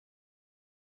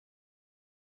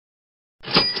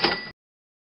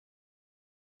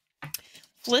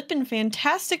Flippin'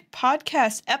 Fantastic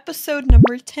Podcast, episode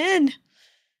number 10.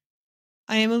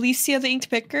 I am Alicia the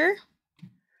Inked Picker.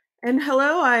 And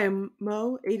hello, I am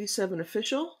Mo87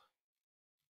 Official.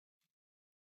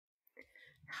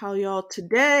 How y'all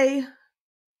today?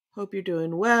 Hope you're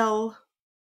doing well.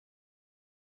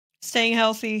 Staying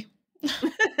healthy.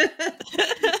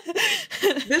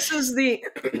 This is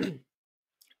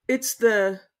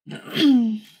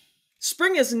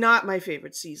spring is not my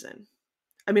favorite season.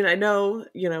 I mean, I know,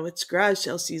 it's garage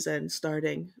sale season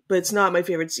starting, but it's not my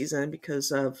favorite season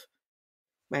because of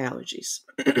my allergies.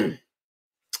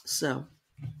 So,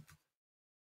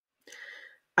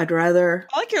 I'd rather...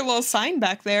 I like your little sign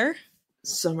back there.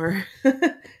 Summer.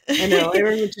 I know, I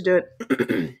remember to do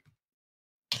it.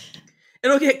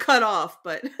 It'll get cut off,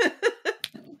 but...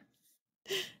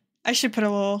 I should put a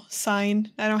little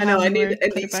sign. I don't I know, have anywhere it to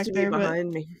put needs it back to there, be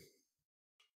behind me.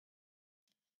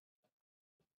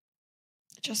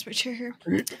 Just switch here.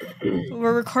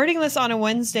 We're recording this on a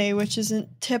Wednesday, which isn't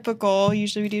typical.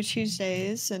 Usually we do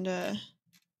Tuesdays, and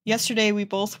yesterday we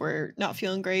both were not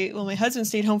feeling great. Well, my husband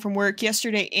stayed home from work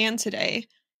yesterday and today.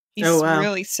 He's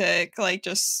really sick. Like,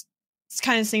 just, it's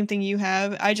kind of the same thing you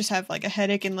have. I just have like a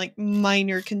headache and like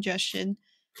minor congestion.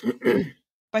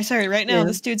 But sorry, right now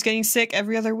this dude's getting sick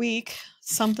every other week.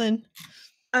 Something.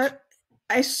 I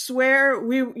swear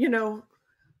I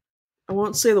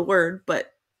won't say the word, but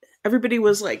everybody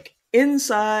was like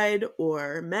inside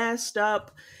or masked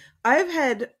up. I've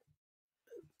had,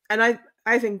 and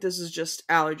I think this is just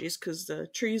allergies because the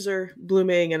trees are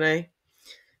blooming, and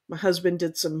my husband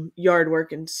did some yard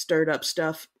work and stirred up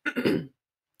stuff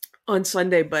on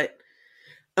Sunday, but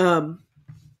I've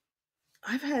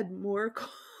had more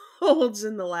colds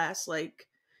in the last like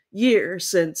year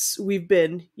since we've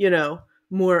been,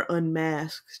 more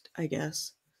unmasked, I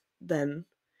guess, than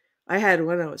I had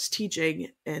when I was teaching,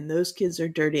 and those kids are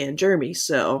dirty and germy,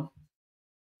 so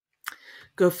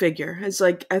go figure. It's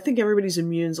like, I think everybody's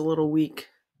immune's a little weak.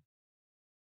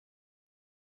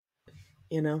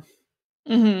 Mm-hmm.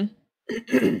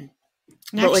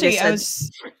 Actually,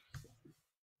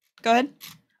 Go ahead.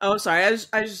 Oh, sorry. I was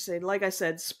just saying, like I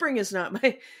said, spring is not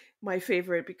my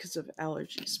favorite because of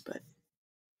allergies, but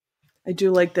I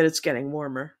do like that it's getting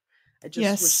warmer. I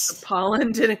just wish the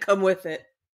pollen didn't come with it.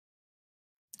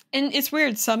 And it's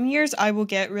weird. Some years I will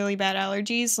get really bad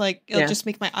allergies. Like, it'll just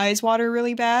make my eyes water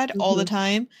really bad all the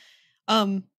time.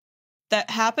 That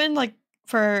happened like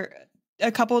for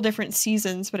a couple of different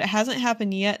seasons, but it hasn't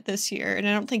happened yet this year. And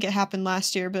I don't think it happened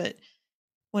last year, but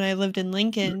when I lived in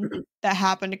Lincoln, that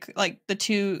happened like the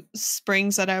 2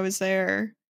 springs that I was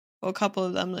there. Well, a couple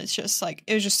of them, it's just like,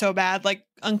 it was just so bad, like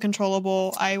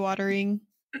uncontrollable eye watering.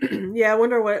 Yeah, I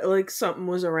wonder what, like, something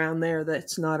was around there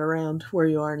that's not around where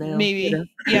you are now. Maybe.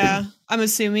 Yeah, I'm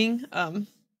assuming.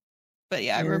 But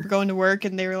yeah, I remember going to work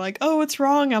and they were like, "Oh, what's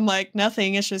wrong?" I'm like,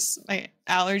 "Nothing. It's just my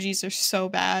allergies are so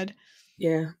bad."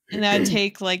 Yeah. And I'd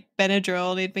take like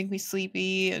Benadryl and it'd make me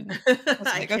sleepy. And I was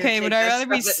like, okay, would I rather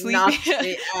be sleepy? Knocks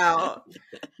me out.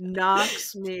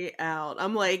 Knocks me out.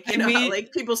 I'm like,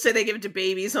 like people say they give it to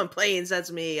babies on planes. That's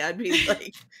me. I'd be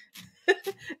like,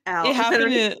 out. It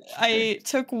happened. I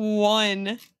took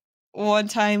one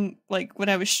time, like when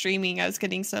I was streaming, I was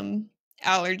getting some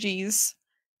allergies.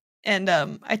 And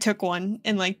I took one,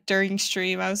 and like during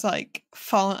stream, I was like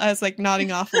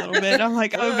nodding off a little bit. I'm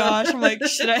like, oh gosh, I'm like,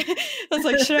 should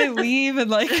I leave and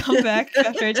like come back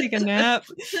after I take a nap?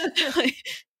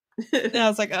 And I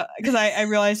was like, because I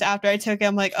realized after I took it,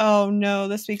 I'm like, oh no,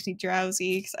 this makes me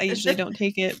drowsy because I usually don't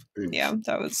take it. Yeah,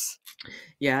 that was.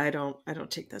 Yeah, I don't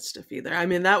take that stuff either. I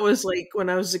mean, that was like when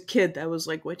I was a kid. That was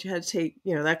like what you had to take,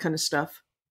 that kind of stuff.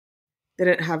 They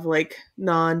didn't have like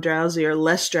non-drowsy or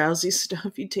less drowsy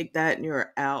stuff. You take that and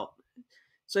you're out.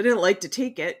 So I didn't like to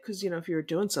take it because, if you were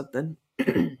doing something.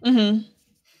 Mm-hmm.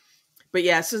 But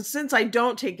yeah, since I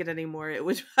don't take it anymore,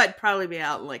 I'd probably be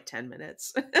out in like 10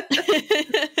 minutes.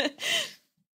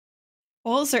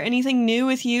 Well, is there anything new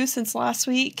with you since last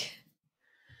week?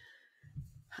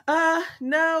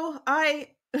 No, I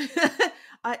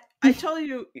tell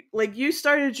you, like, you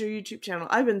started your YouTube channel.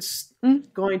 I've been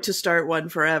going to start one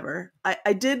forever. I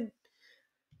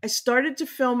started to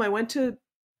film. I went to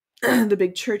the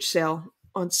big church sale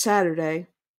on Saturday.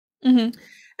 Mm-hmm.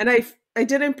 And I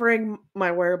didn't bring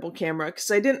my wearable camera because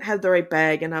I didn't have the right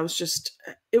bag, and I was just,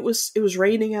 it was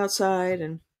raining outside,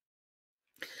 and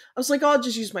I was like, I'll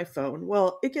just use my phone.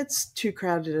 Well, it gets too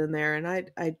crowded in there, and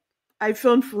I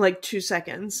filmed for like 2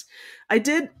 seconds. I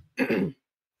did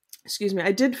excuse me,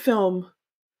 I did film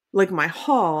like my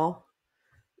haul,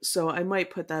 so I might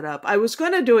put that up. I was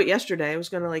going to do it yesterday. I was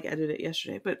going to like edit it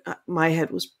yesterday, but my head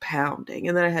was pounding,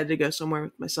 and then I had to go somewhere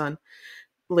with my son.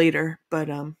 later, but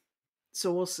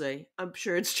so we'll see. I'm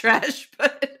sure it's trash,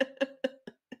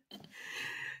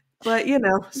 but you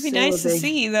know, It'd be say nice what to they.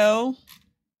 see, though.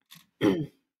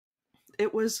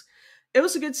 It was it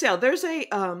was a good sale. There's a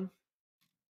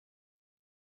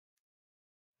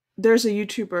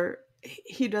YouTuber.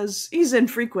 He's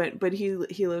infrequent, but he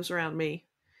lives around me,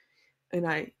 and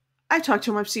I talked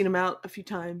to him. I've seen him out a few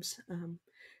times.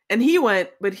 And he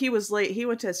went, but he was late. He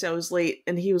went to say I was late,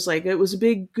 and he was like, "It was a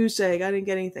big goose egg. I didn't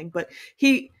get anything." But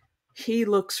he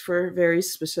looks for very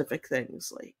specific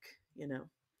things, like, you know.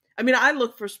 I mean, I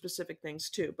look for specific things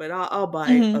too, but I'll buy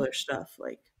Hmm. other stuff,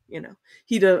 like, you know.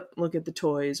 He don't look at the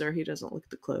toys, or he doesn't look at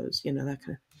the clothes, you know, that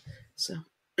kind of. So,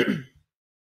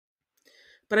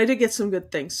 but I did get some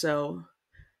good things, so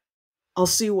I'll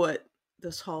see what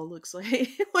this haul looks like,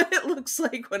 what it looks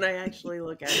like when I actually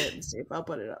look at it and see if I'll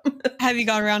put it up. Have you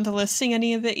got around to listing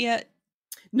any of it yet?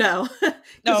 No, because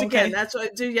Oh, again, okay. that's what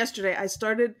I did yesterday.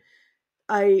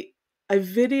 I I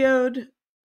videoed.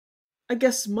 I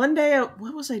guess Monday.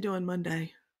 What was I doing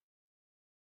Monday?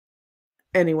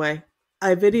 Anyway,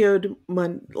 I videoed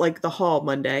like the haul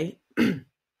Monday, and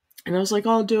I was like,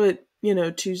 I'll do it, you know,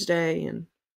 Tuesday, and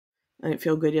I didn't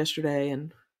feel good yesterday,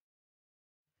 and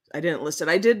I didn't list it.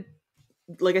 I did,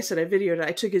 like I said, I videoed it.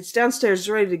 I took it downstairs,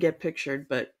 ready to get pictured,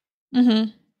 but Hmm.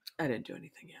 I didn't do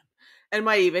anything yet. And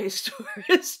my eBay store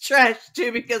is trash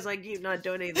too because I keep not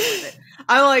doing anything with it.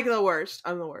 I'm like the worst.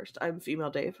 I'm the worst. I'm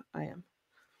female Dave. I am.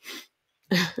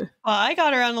 Well, I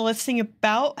got around to listing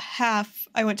about half.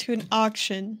 I went to an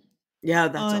auction Yeah,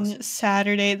 that's on awesome.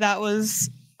 Saturday. That was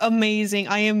amazing.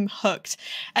 I am hooked.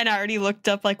 And I already looked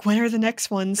up like when are the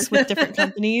next ones with different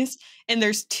companies. And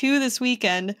there's two this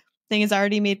weekend. Thing is, I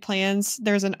already made plans.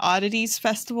 There's an oddities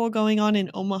festival going on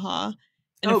in Omaha.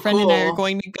 And a Oh, friend and I are cool.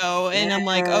 going to go. And I'm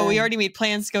like, oh, Yeah. we already made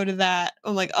plans to go to that.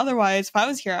 I'm like, otherwise, if I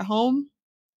was here at home,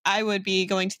 I would be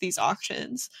going to these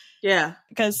auctions Yeah.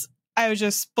 because I was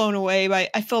just blown away by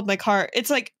I filled my cart. It's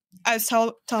like I was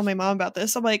telling my mom about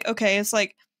this. I'm like, okay, it's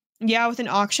like yeah, with an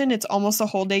auction, it's almost a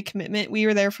whole day commitment. We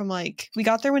were there from like we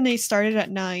got there when they started at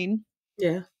 9.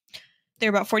 Yeah. They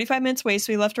were about 45 minutes away,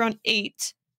 so we left around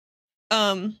 8.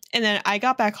 And then I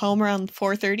got back home around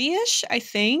 4:30ish, I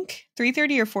think.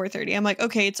 3:30 or 4:30. I'm like,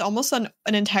 okay, it's almost an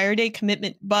entire day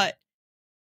commitment, but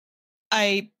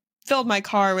I filled my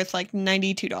car with like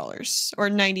 $92 or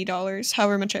 $90,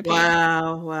 however much I paid.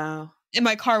 Wow. Wow. And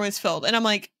my car was filled. And I'm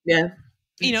like, Yeah.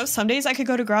 you know, some days I could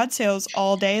go to garage sales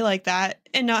all day like that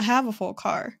and not have a full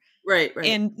car Right. Right.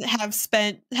 and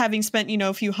having spent, you know,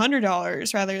 a few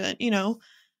 $100s rather than, you know.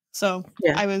 So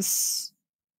Yeah. I was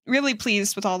really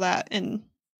pleased with all that, and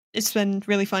it's been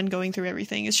really fun going through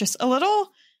everything. It's just a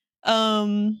little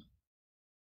um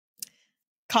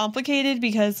complicated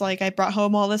because like I brought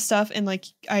home all this stuff and like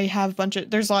I have a bunch of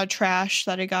there's a lot of trash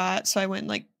that I got, so I went and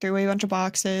like threw away a bunch of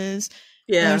boxes.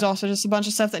 And there's Yeah. also just a bunch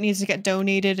of stuff that needs to get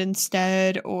donated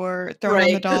instead or thrown on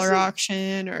the Right. Because dollar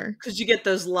auction or you get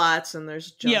those lots and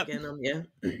there's junk yep. in them. Yeah.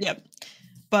 Yep.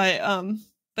 But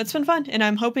it's been fun and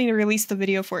I'm hoping to release the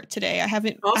video for it today. I have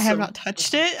not Awesome.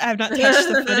 touched Awesome. it. I have not touched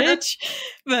the footage,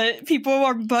 but people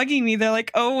are bugging me. They're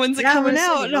like, "Oh, when's it Yeah. I want coming to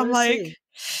out?" see. And I want to see.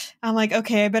 I'm like,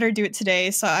 "Okay, I better do it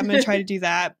today." So I'm going to try to do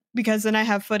that because then I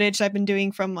have footage I've been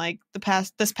doing from like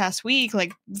this past week,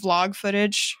 like vlog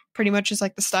footage, pretty much is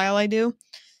like the style I do.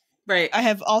 Right. I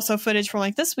have also footage from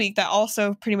like this week that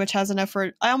also pretty much has enough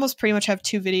for I almost pretty much have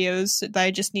 2 videos that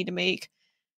I just need to make.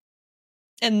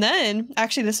 And then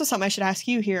actually this is something I should ask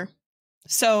you here.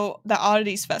 So the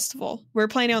Oddities Festival, we're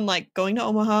planning on like going to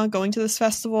Omaha, going to this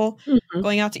festival, Hmm.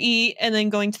 going out to eat, and then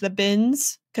going to the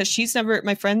bins because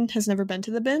my friend has never been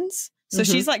to the bins. So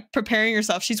Hmm. she's like preparing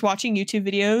herself. She's watching YouTube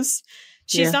videos.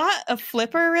 She's Yeah. not a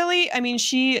flipper really. I mean,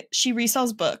 she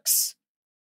resells books,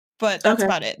 but that's Okay.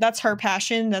 about it. That's her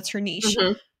passion. That's her niche.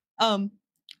 Hmm. Um,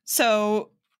 so,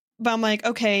 but I'm like,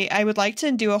 okay, I would like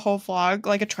to do a whole vlog,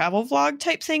 like a travel vlog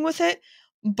type thing with it,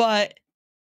 but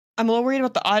I'm a little worried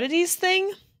about the oddities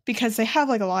thing because they have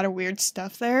like a lot of weird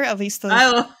stuff there. At least the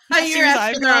past You're years asking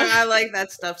I've the wrong. gone. I like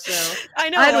that stuff, so I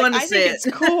know, I'd like want to I see think it.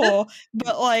 it's cool,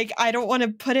 but like I don't want to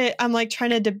put it. I'm like trying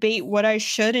to debate what I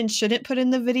should and shouldn't put in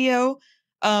the video.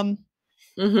 Um,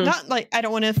 Hmm. Not like I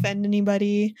don't want to offend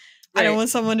anybody. I don't Right. want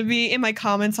someone to be in my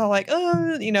comments all like,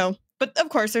 oh, you know. But of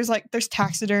course, there's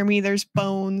taxidermy, there's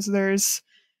bones, there's.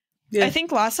 I Yeah.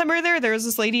 think last time we were there was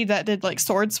this lady that did like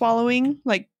sword swallowing,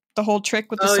 like the whole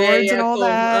trick with the Oh yeah. swords and Yeah. all Cool. Uh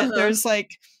that. huh. There's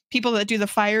like people that do the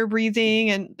fire breathing,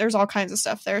 and there's all kinds of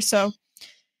stuff there. So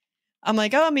I'm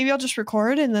like, oh, maybe I'll just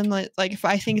record, and then like if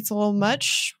I think it's a little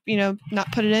much, you know,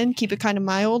 not put it in, keep it kind of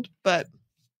mild, but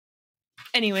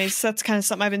anyways, that's kind of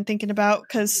something I've been thinking about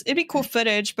because it'd be cool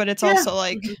footage, but it's Yeah. also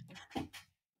like Mhm.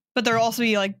 but there'll also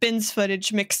be like bins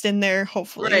footage mixed in there,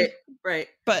 hopefully. Right, right.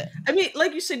 But I mean,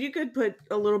 like you said, you could put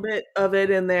a little bit of it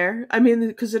in there. I mean,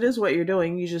 because it is what you're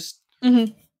doing. You just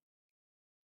mhm,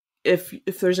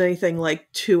 if there's anything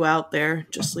like too out there,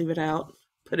 just leave it out.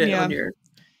 Put it on yeah,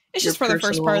 it's your just for the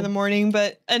first part of the personal. morning.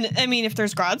 But and I mean, if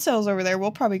there's garage sales over there,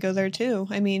 we'll probably go there too.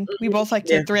 I mean, we Mhm. both like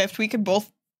to Yeah. thrift. We could both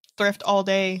thrift all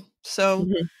day. So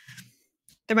Mhm.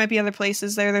 there might be other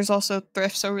places there. There's also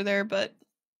thrifts over there, but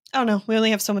I don't know. We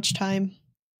only have so much time.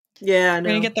 Yeah, I We're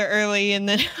gonna know. get there early, and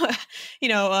then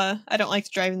I don't like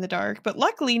to drive in the dark. But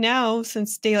luckily now,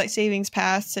 since daylight savings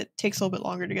passed, it takes a little bit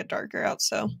longer to get darker out.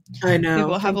 So I maybe know.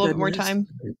 we'll have a Thank little bit more goodness. time.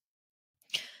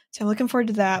 So I'm looking forward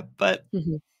to that.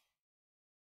 Mhm.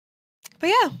 But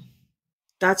yeah.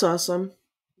 That's awesome.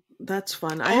 That's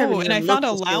fun. I haven't Oh, and I even found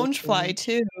looked a to see what's lounge going fly on.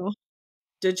 too.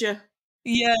 Did you?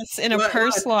 Yes, in a What?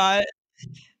 purse lot.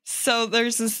 So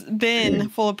there's this bin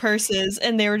full of purses,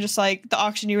 and they were just like the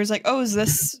auctioneer was like, "Oh, is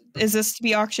this to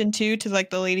be auctioned too?" To like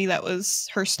the lady that was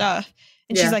her stuff,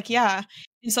 and she's Yeah. like, "Yeah."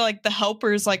 And so like the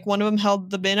helpers, like one of them held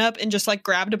the bin up and just like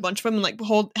grabbed a bunch of them and like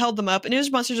held them up, and it was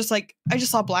a bunch of just like I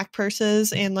just saw black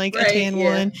purses and like a Right. tan one,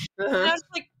 Yeah. and Uh-huh. I was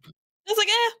like,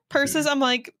 purses. I'm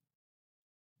like,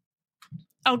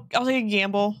 I'll take a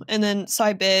gamble, and then so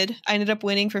I bid. I ended up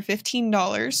winning for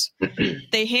 $15.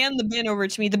 They hand the bin over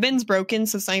to me. The bin's broken,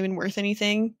 so it's not even worth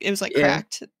anything. It was like Yeah.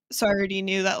 cracked. So I already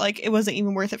knew that like it wasn't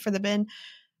even worth it for the bin.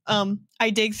 I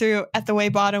dig through at the way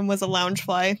bottom was a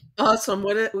loungefly. Awesome.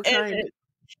 What And kind?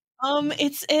 Or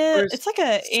it's like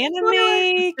a spoiler?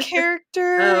 anime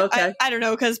character. Oh, I, okay. I don't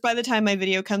know, because by the time my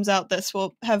video comes out, this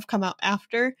will have come out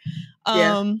after.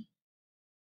 Yeah. Um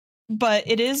but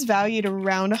it is valued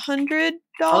around $100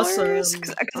 Awesome.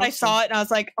 because I Awesome. saw it and I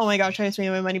was like, oh my gosh, I just made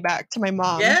my money back to my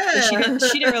mom, but Yeah.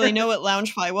 she didn't really know what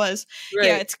Loungefly was.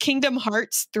 Yeah, Right. it's Kingdom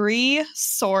Hearts 3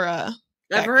 Sora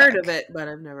I've heard of backpack. it, but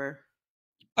I've never.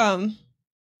 Um,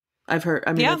 yeah. I've heard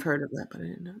of that, but I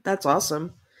didn't know. That's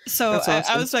awesome. So That's I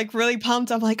awesome. was like really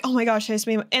pumped. I'm like, oh my gosh, I just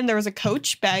made, and there was a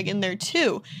Coach bag in there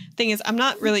too. Thing is, I'm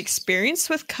not really experienced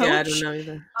with Yeah, I don't Coach, know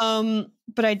either.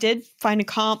 but I did find a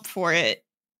comp for it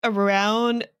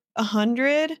around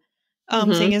 100. Thing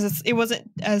Mm-hmm. is, it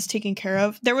wasn't as taken care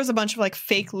of. There was a bunch of like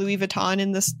fake Louis Vuitton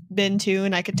in this bin too,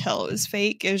 and I could tell it was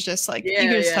fake. It was just like you Yeah,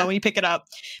 could just tell yeah. when you pick it up.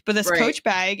 But this Right. Coach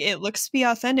bag, it looks to be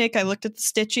authentic. I looked at the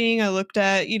stitching, I looked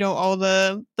at all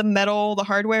the metal, the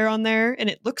hardware on there, and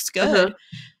it looks Uh-huh. good.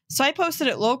 So I posted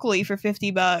it locally for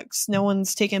 $50. No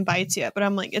one's taken bites yet, but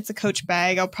I'm like, it's a Coach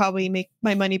bag. I'll probably make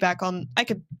my money back on. I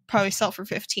could probably sell for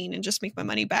 15 and just make my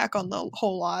money back on the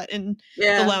whole lot, and the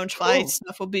Yeah. lounge fly Cool.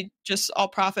 stuff will be just all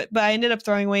profit. But I ended up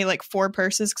throwing away like 4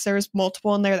 purses because there was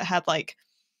multiple in there that had like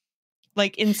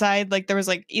inside, like there was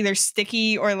like either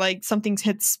sticky or like something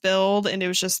had spilled, and it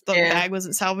was just the Yeah. bag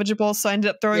wasn't salvageable. So I ended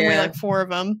up throwing away Yeah. like 4 of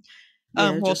them.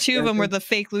 Yeah, Well, just 2 of them were scrapping. the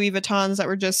fake Louis Vuittons that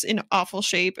were just in awful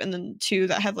shape, and then 2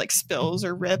 that had like spills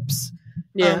or rips.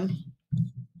 Yeah. Um,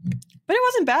 but it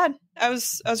wasn't bad. I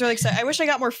was really excited. I wish I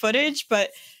got more footage, but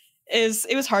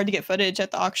it was hard to get footage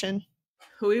at the auction.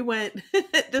 We went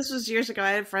this was years ago.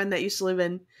 I had a friend that used to live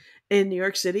in New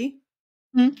York City.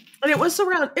 Hmm? And it was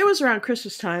around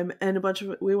Christmas time, and a bunch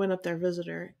of we went up there to visit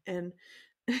her, and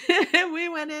we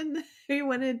went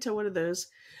into one of those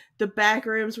the back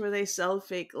rooms where they sell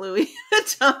fake Louis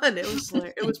Vuitton.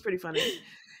 It was pretty funny. That's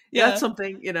Yeah.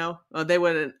 something, they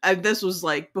wouldn't. This was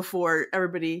like before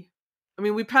everybody. I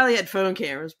mean, we probably had phone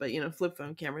cameras, but flip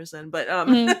phone cameras then. But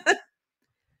Hmm.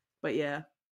 but yeah,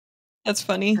 That's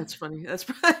funny. that's funny. That's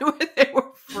probably where they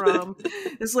were from.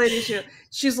 This lady,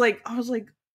 she's like, I was like,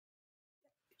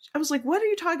 what are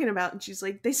you talking about? And she's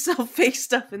like, they sell fake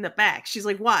stuff in the back. She's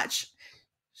like, watch.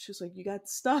 She was like, you got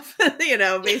stuff,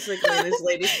 basically. And this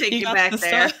lady's taking You you got back the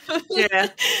there. stuff. Yeah.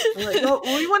 I'm like, well,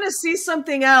 we want to see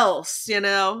something else. And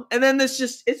then it's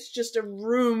just a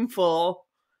room full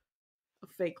of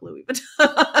fake Louis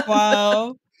Vuitton.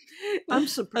 Wow. I'm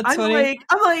surprised. That's funny.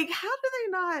 I'm like, how do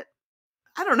they not?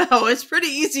 I don't know. It's pretty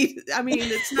easy. I mean,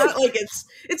 it's not like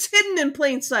it's hidden in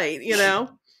plain sight.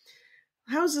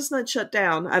 How is this not shut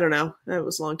down? I don't know. That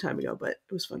was a long time ago, but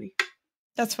it was funny.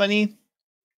 That's funny.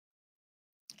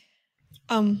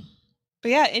 But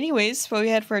yeah, anyways, what we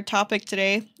had for a topic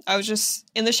today, I was just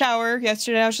in the shower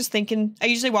yesterday. I was just thinking, I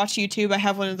usually watch YouTube. I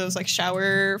have one of those like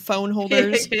shower phone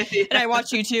holders, and I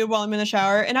watch YouTube while I'm in the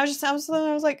shower. And I was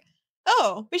like,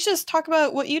 oh, we should just talk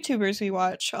about what YouTubers we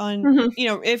watch on, Mhm.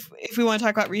 if we want to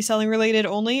talk about reselling related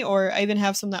only, or I even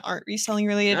have some that aren't reselling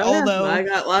related, Oh yeah, I although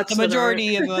got the lots that aren't.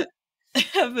 majority of it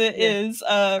of it Yeah, is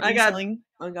I got reselling.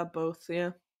 I got both.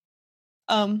 Yeah,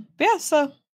 But yeah,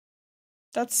 so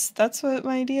that's what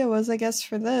my idea was, I guess,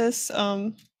 for this.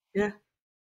 yeah.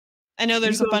 I know You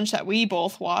there's a go. bunch that we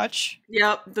both watch.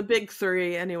 Yep, the big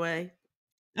three. Anyway.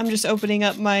 I'm just opening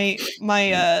up my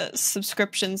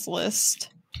subscriptions list.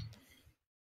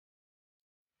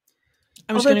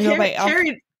 I'm just Although gonna go by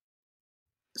Carrie,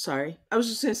 sorry, I was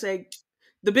just gonna say,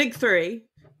 the big three: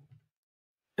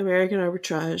 American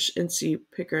Arbitrage, NC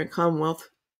Picker, and Commonwealth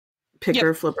Yep.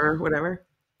 Picker, Flipper, whatever.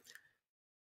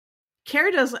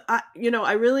 Carrie does.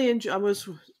 I really enjoy. I was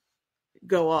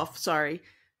go off. Sorry.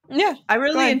 Yeah. I Go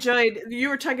really ahead. enjoyed. You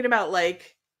were talking about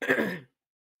like,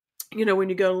 when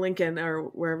you go to Lincoln or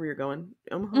wherever you're going,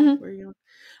 Omaha, Mm-hmm. where are you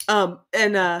going?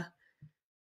 And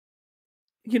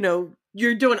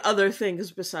you're doing other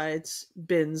things besides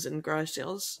bins and garage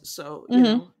sales. So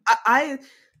Mm-hmm.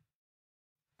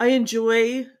 I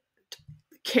enjoy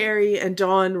Carrie and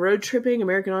Dawn road tripping,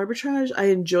 American Arbitrage. I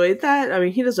enjoyed that. I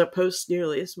mean, he doesn't post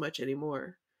nearly as much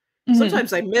anymore. Mm-hmm.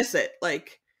 Sometimes I miss it.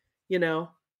 Like, you know,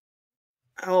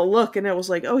 I'll look and I was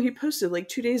like, oh, he posted like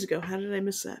 2 days ago. How did I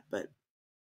miss that? But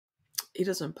he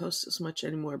doesn't post as much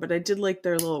anymore. But I did like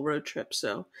their little road trip.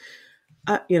 So,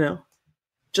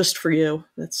 just for you,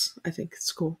 I think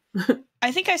it's cool.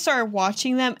 I think I started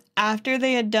watching them after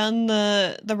they had done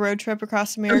the road trip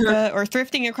across Uh-huh. America or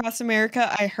thrifting across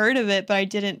America. I heard of it, but I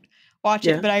didn't watch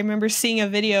it. Yeah. But I remember seeing a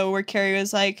video where Carrie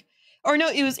was like, or no,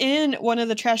 it was in one of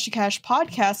the Trash to Cash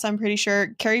podcasts. I'm pretty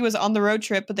sure Carrie was on the road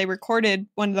trip, but they recorded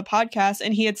one of the podcasts,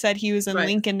 and he had said he was in Right.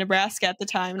 Lincoln, Nebraska at the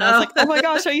time, and I was Oh, like, oh my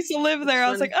gosh, I used to live that's there.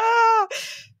 I was like, funny. ah,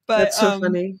 but That's so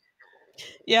funny.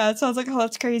 yeah, it sounds like, oh,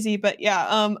 that's crazy. But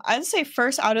yeah, I'd say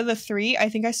first out of the three, I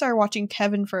think I started watching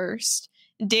Kevin first.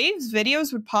 Dave's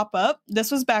videos would pop up. This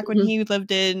was back when Hmm. he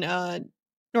lived in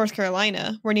North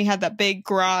Carolina, when he had that big Yeah.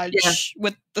 garage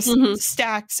with the Hmm.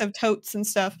 stacks of totes and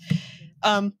stuff.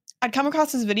 I'd come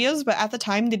across his videos, but at the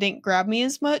time they didn't grab me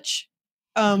as much.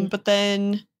 Hmm. But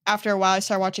then after a while, I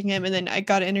started watching him, and then I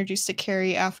got introduced to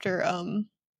Carrie after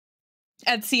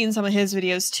I'd seen some of his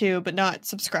videos too, but not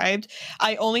subscribed.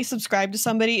 I only subscribe to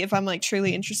somebody if I'm like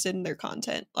truly interested in their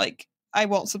content. Like I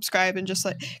won't subscribe and just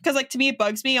like, because like to me it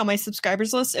bugs me on my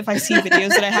subscribers list if I see videos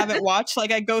that I haven't watched.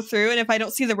 Like I go through and if I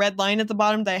don't see the red line at the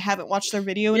bottom that I haven't watched their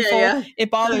video in Yeah, full, yeah. it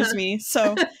bothers me.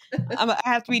 So I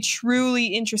have to be truly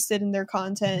interested in their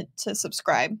content to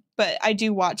subscribe. But I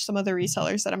do watch some other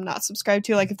resellers that I'm not subscribed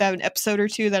to. Like if they have an episode or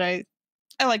two that I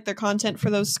like their content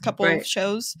for those couple of Right.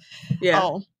 shows, Yeah.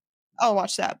 I'll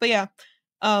watch that. But yeah.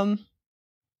 Um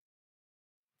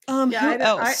Yeah, who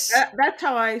else? that's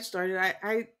how I started.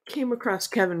 I came across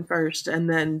Kevin first and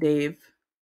then Dave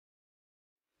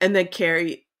and then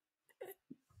Carrie.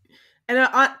 And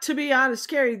to be honest,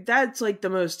 Carrie, that's like the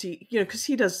most because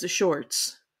he does the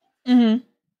shorts. Mhm.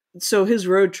 So his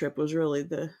road trip was really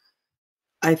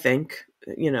I think,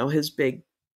 his big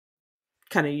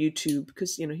kind of YouTube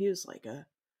because, he was like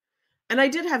and I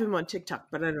did have him on TikTok,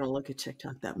 but I don't look at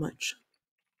TikTok that much.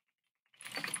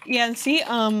 Yeah, and see,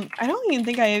 I don't even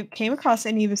think I came across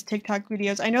any of his TikTok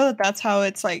videos. I know that that's how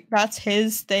it's like that's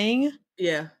his thing.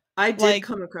 Yeah. I did Like,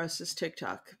 come across his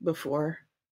TikTok before,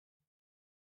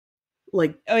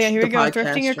 like oh yeah, here the we go.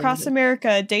 Thrifting podcast or across anything.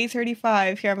 America, day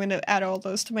 35. Here, I'm going to add all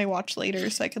those to my watch later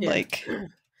so I could Yeah. like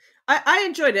I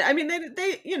enjoyed it. I mean,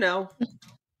 they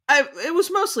it was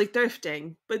mostly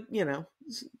thrifting, but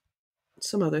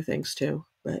some other things too.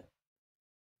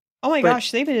 Oh my But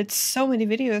gosh, they did so many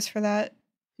videos for that.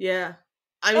 yeah,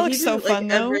 I That mean, he looks did so it like fun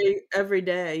though. every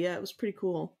day. Yeah, it was pretty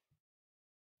cool.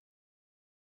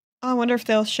 Oh, I wonder if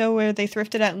they'll show where they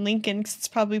thrifted at in Lincoln cuz it's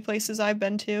probably places I've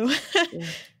been to. Yeah, If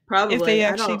they probably.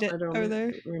 actually I did over don't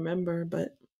there. remember,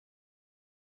 but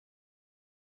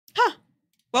Huh.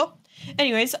 Well,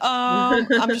 anyways,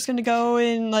 I'm just gonna go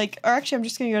and like, or actually, I'm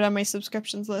just gonna go down my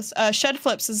subscriptions list. Shed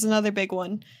Flips is another big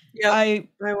one. yep, I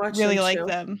I watched them really like too.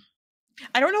 them.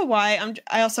 I don't know why.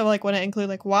 I also like want to include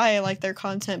like why I like their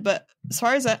content, but as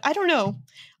far as that, I don't know.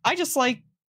 I just like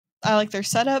I like their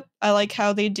setup. I like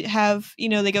how they have they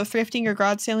go thrifting or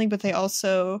garage sailing, but they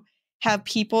also have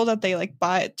people that they like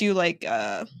do like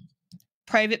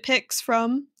private picks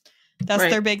from. That's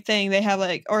their Right, big thing. They have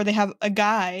they have a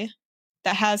guy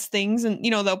that has things and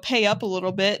they'll pay up a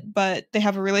little bit, but they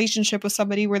have a relationship with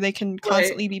somebody where they can right.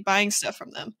 constantly be buying stuff from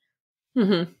them.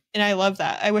 Hmm. And I love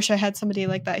that. I wish I had somebody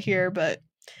like that here, but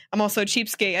I'm also a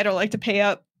cheapskate. I don't like to pay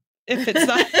up if it's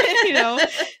not,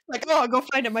 like, oh, I'll go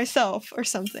find it myself or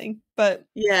something. But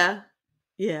Yeah,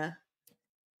 yeah.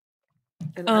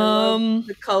 And I love um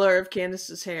the color of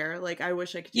Candace's hair. Like, I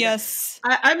wish I could do that. yes.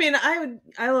 I mean,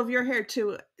 I love your hair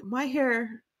too. My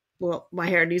hair, well, my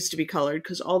hair needs to be colored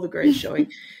because all the gray showing.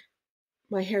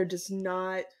 My hair does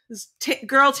not. This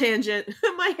girl tangent.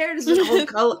 My hair doesn't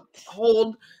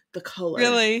hold the color.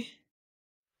 Really?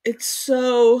 It's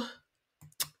so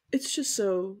it's just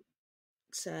so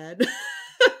sad.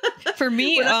 For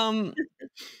me, When I,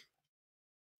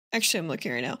 actually, I'm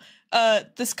looking right now.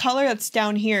 This color that's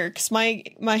down here, because my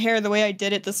hair, the way I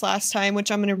did it this last time,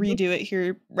 which I'm gonna Mhm. redo it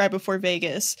here right before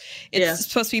Vegas. It's Yeah.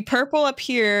 supposed to be purple up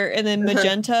here, and then Uh-huh.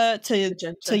 magenta to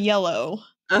Magenta. yellow.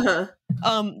 Uh-huh.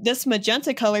 This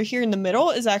magenta color here in the middle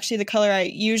is actually the color I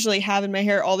usually have in my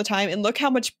hair all the time, and look how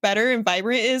much better and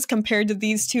vibrant it is compared to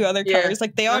these two other Yeah. colors.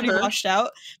 Like they already Uh-huh. washed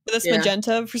out, but this Yeah.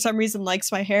 magenta for some reason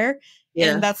likes my hair, and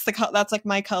Yeah. that's like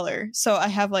my color. So I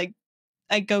have like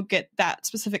I go get that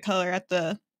specific color at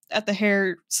the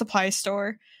hair supply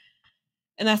store,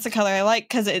 and that's the color I like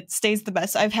because it stays the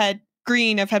best. I've had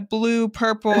green, I've had blue, Uh-huh.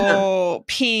 purple,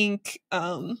 pink,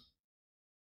 all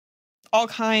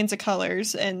kinds of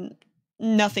colors, and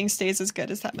nothing stays as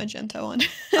good as that magenta one.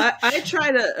 I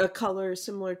tried a color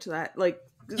similar to that. Like,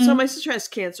 so Mm, my sister has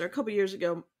cancer. A couple years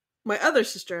ago, my other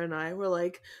sister and I were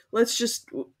like, let's just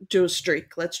do a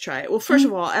streak. Let's try it. Well, first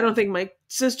of mm, all, I don't think my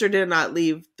sister did not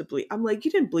leave the bleach. I'm like,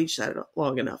 you didn't bleach that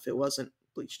long enough. It wasn't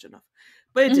bleached enough,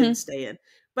 but it didn't mm-hmm, stay in.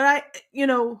 But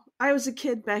I was a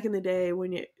kid back in the day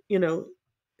when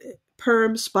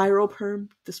perm, spiral perm,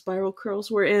 the spiral curls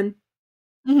were in.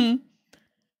 mm-hmm.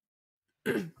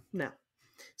 No.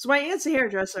 So my aunt's a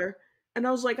hairdresser, and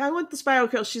I was like, I want the spiral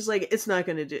curl. She's like, it's not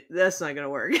gonna do. That's not gonna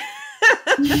work.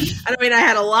 I mean, I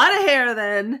had a lot of hair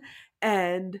then,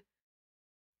 and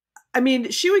I mean,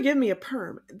 she would give me a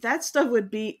perm. That stuff would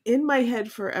be in my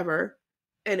head forever,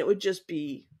 and it would just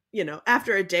be,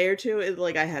 after a day or two,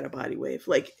 like I had a body wave.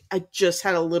 Like I just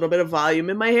had a little bit of volume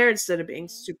in my hair instead of being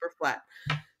super flat.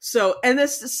 So, and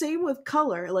it's the same with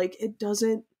color. Like it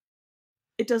doesn't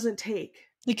take.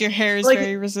 Like your hair is Like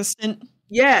very resistant.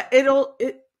 yeah,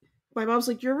 my mom's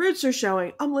like, your roots are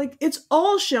showing. I'm like, it's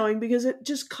all showing because it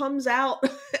just comes out.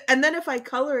 And then if I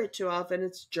color it too often,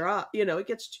 it's dry, it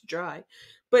gets too dry.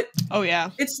 But Oh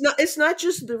yeah. it's not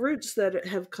just the roots that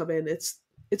have come in, it's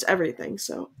everything.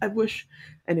 So I wish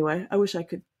I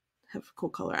could have cool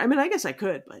color. I mean, I guess I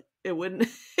could, but it wouldn't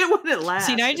it wouldn't See, now last,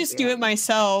 I to just be do it honest.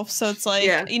 myself. So it's like,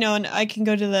 Yeah. and I can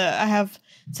go to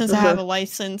since I have Uh-huh. a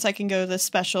license, I can go to the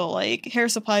special like hair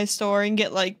supply store and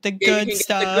get like the Yeah, you good can get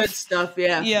the good stuff. stuff,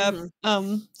 yeah. Yeah.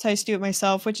 Hmm. So I just do it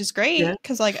myself, which is Yeah. great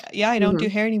because like, yeah, I don't Hmm. do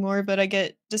hair anymore, but I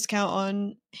get discount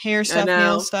on hair I stuff,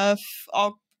 nail know. stuff,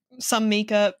 all some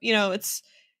makeup, anyways,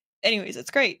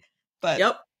 it's great. But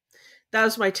Yep. That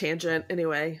was my tangent.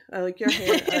 Anyway, I like your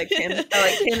hair. I like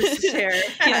Candace's hair.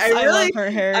 yes, I I love really, her I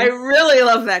hair. really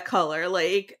love that color.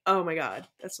 Like, oh my god,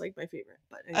 that's like my favorite.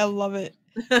 But I anyway. love it.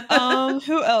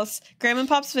 Who else? Grandma and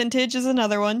Pop's Vintage is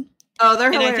another one. Oh,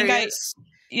 they're And I think I hilarious, and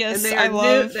yes, they I are new.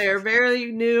 love They are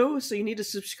very new, so you need to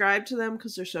subscribe to them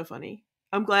because they're so funny.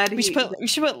 I'm glad we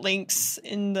should put links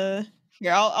in the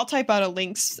here. I'll type out a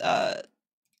links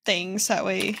things that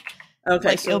way Okay,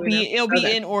 like so we know. it'll be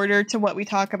Okay, in order to what we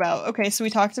talk about. Okay, so we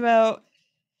the talked story.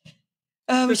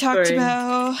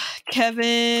 about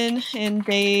Kevin and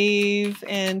Dave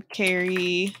and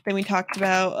Carrie. Then we talked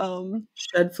about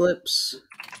Shed flips.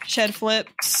 Shed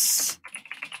Flips.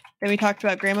 Then we talked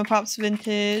about Grandma Pop's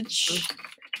Vintage.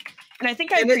 And I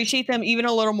think I And it. appreciate them even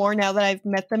a little more now that I've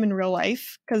met them in real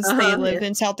life because they Yeah. live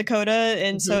in South Dakota.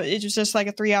 And so Hmm. it was just like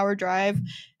a 3-hour drive.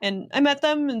 And I met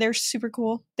them and they're super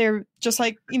cool. They're just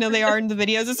like, they are in the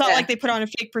videos. It's not Yeah. like they put on a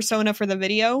fake persona for the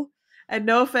video. And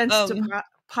no offense to Um,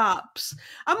 pops.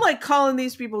 I'm like calling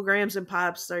these people Grams and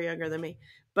Pops. They're younger than me,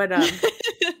 but I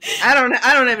don't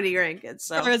have any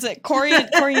grandkids, or so is it Corey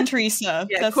and Teresa?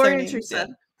 yeah, That's their Corey and names. Yeah.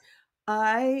 Teresa.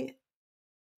 I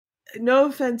No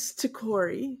offense to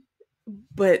Corey,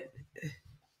 but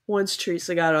once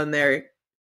Teresa got on there, it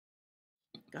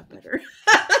got better.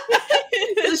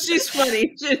 She's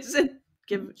funny. It's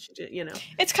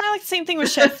kind of like the same thing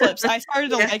with Shed Flips. I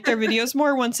started to Yeah. like their videos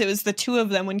more once it was the two of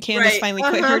them when Candace Right. finally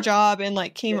quit her Uh-huh. job and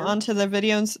like came Yeah. onto the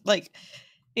videos. Like,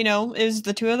 it was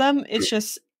the two of them. It's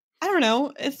just, I don't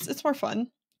know. It's more fun.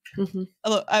 Hmm.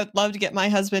 I would love to get my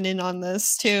husband in on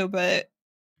this too, but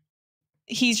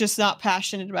he's just not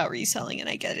passionate about reselling, and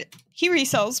I get it. He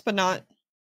resells, but not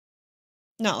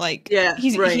like Yeah.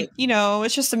 Right.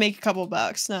 it's just to make a couple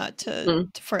bucks, not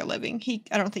for a living.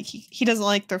 I don't think he doesn't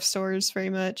like thrift stores very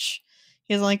much.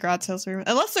 He doesn't like garage sales very much.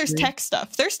 Unless there's tech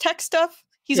stuff. There's tech stuff.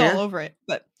 He's all over it.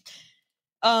 But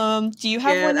do you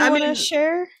have Yeah. one I you want to mean,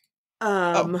 share?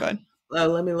 Oh, good.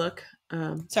 let me look.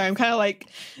 Sorry, I'm kind of like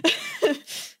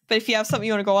but if you have something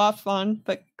you want to go off on,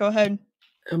 but go ahead.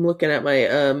 I'm looking at my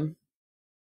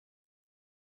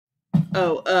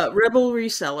Rebel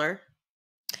Reseller.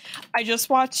 I just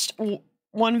watched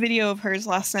one video of hers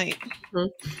last night. Hmm.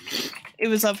 It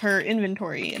was of her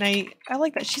inventory, and I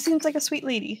like that. She seems like a sweet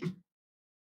lady.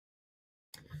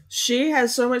 She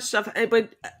has so much stuff,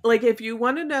 but like if you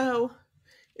want to know,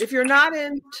 if you're not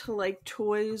into like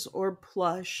toys or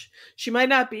plush, she might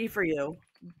not be for you.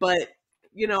 But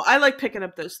I like picking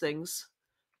up those things,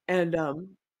 and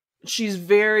she's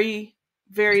very,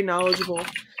 very knowledgeable.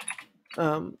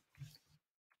 Um,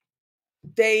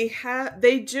 they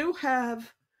do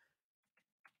have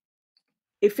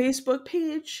a Facebook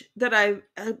page that I've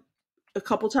a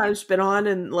couple times been on,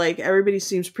 and like everybody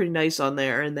seems pretty nice on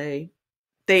there, and her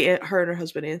and her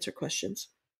husband answer questions.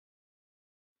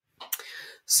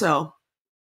 So,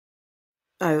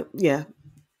 yeah,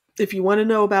 if you want to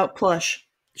know about plush,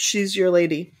 she's your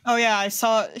lady. Oh yeah, I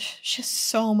saw she has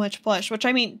so much plush, which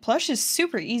I mean, plush is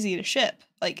super easy to ship.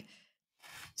 Like,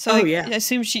 so Oh I yeah,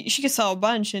 assume she could sell a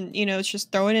bunch, and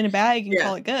just throw it in a bag and yeah.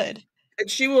 call it good. And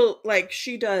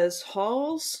she does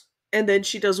hauls, and then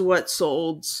she does what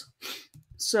solds.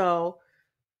 So,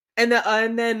 and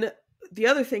then the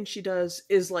other thing she does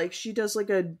is like she does like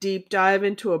a deep dive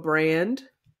into a brand.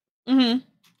 Mm-hmm.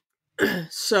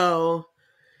 So,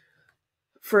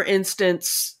 for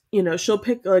instance, she'll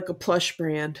pick like a plush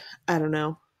brand. I don't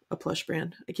know, a plush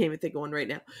brand. I can't even think of one right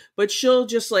now. But she'll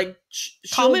just like she'll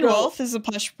go. Commonwealth is a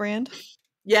plush brand.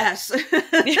 Yes,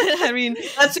 I mean,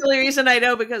 that's the only reason I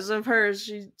know, because of her.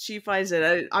 She finds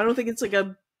it. I don't think it's like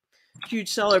a huge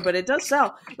seller, but it does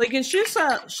sell. Like, and she'll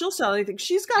sell anything.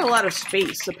 She's got a lot of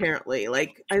space apparently.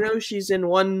 Like, I know she's in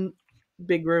one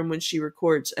big room when she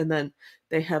records, and then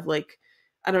they have like,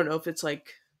 I don't know if it's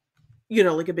like,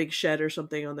 like a big shed or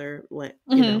something on their land,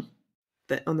 mm-hmm.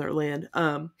 that on their land.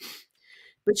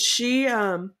 But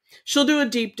she'll do a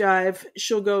deep dive.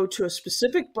 She'll go to a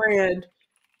specific brand,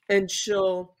 and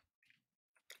she'll.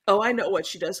 Oh, I know what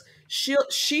she does. She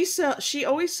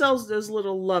always sells those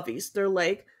little loveys. They're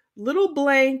like little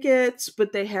blankets,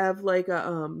 but they have like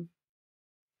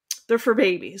they're for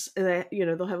babies, and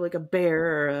they'll have like a bear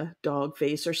or a dog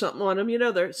face or something on them.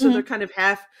 They're kind of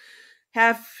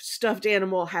half stuffed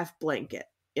animal, half blanket.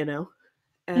 And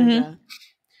Mm-hmm.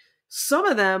 some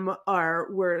of them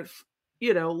are worth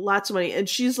lots of money, and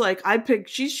she's like,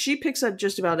 she picks up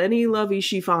just about any lovey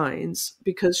she finds,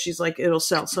 because she's like, it'll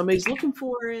sell. Somebody's looking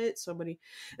for it,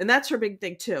 and that's her big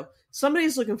thing too.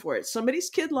 Somebody's looking for it. Somebody's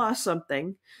kid lost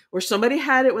something, or somebody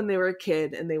had it when they were a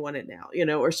kid and they want it now,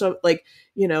 or so, like,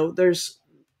 there's,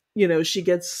 she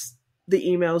gets the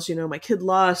emails, my kid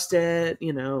lost it,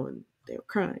 and they were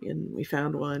crying and we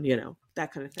found one,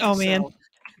 that kind of thing. Oh man. So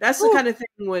that's the Whew. kind of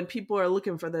thing when people are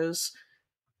looking for those,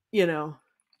 you know,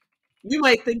 you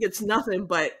might think it's nothing,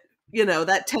 but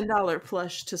that $10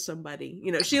 plush to somebody,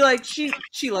 she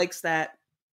likes that,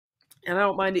 and I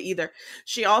don't mind it either.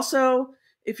 She also,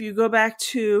 if you go back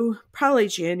to probably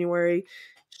January,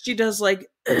 she does like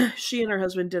she and her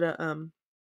husband did a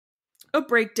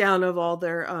breakdown of all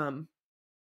their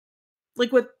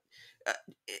like what uh,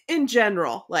 in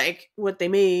general, like what they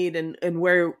made, and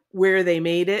where they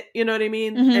made it, you know what I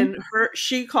mean? Mm-hmm. And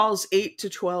she calls 8 to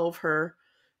 12 her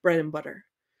bread and butter,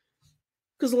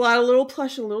 because a lot of little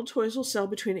plush and little toys will sell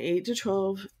between $8 to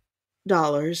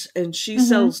 $12, and she Mm-hmm.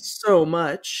 sells so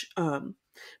much. But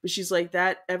she's like,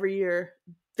 that every year,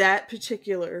 that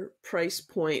particular price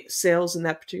point, sales in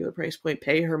that particular price point,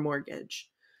 pay her mortgage.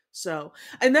 So,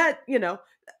 and that,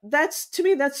 that's, to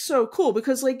me, that's so cool,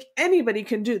 because like anybody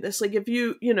can do this. Like,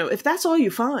 if that's all you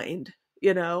find,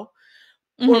 or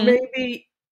Mm-hmm. maybe,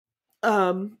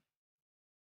 what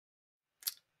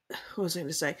was I going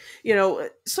to say?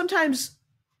 Sometimes,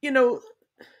 you know,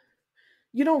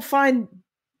 you don't find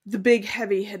the big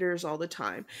heavy hitters all the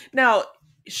time. Now,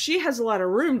 she has a lot of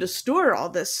room to store all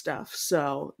this stuff,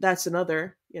 so that's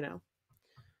another,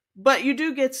 But you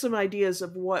do get some ideas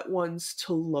of what ones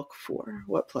to look for,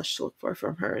 what plush to look for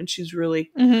from her, and she's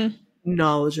really Mm-hmm.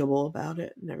 knowledgeable about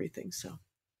it and everything. So,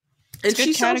 It's and a she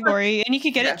good sells them. category, and you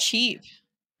could get Yeah. it cheap.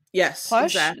 Yes,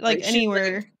 Plush, like exactly.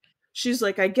 anywhere. She's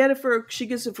like, I get it she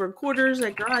gets it for quarters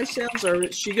at garage sales, or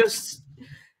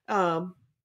um,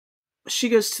 she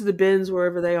goes to the bins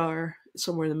wherever they are,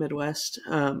 somewhere in the Midwest.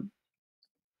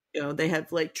 They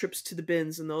have like trips to the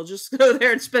bins, and they'll just go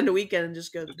there and spend a weekend and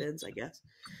just go to the bins, I guess,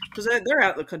 because they're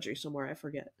out in the country somewhere. I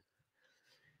forget.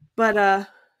 But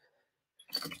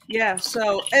yeah.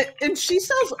 So, and she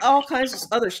sells all kinds of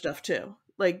other stuff too.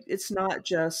 Like,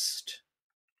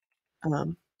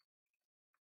 um,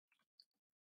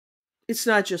 it's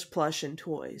not just plush and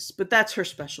toys, but that's her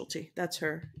specialty. That's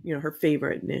her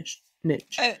favorite niche.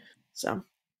 I, So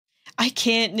I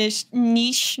can't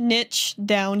niche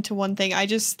down to one thing. I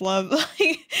just love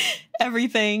like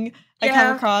everything I come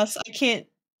yeah, across. I can't.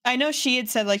 I know she had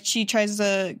said like she tries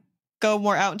to go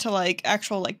more out into like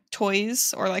actual like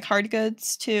toys or like hard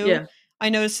goods too. yeah. I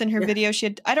noticed in her Yeah. video she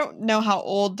had, I don't know how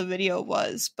old the video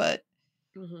was, but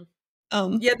Hmm.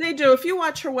 um Yeah, they do. If you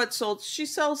watch her what sold,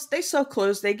 they sell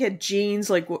clothes. They get jeans.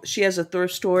 Like she has a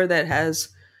thrift store that has,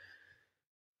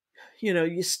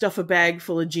 you stuff a bag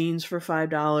full of jeans for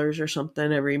 $5 or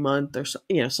something every month, or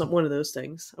some one of those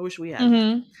things. I wish we had that.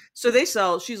 mhm. So they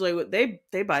sell. She's like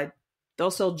they buy. They'll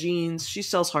sell jeans. She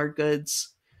sells hard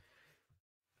goods.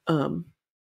 Um,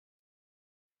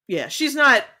 yeah, she's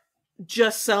not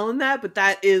just selling that, but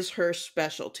that is her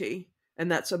specialty,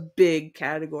 and that's a big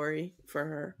category for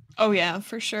her. Oh yeah,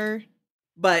 for sure.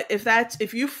 But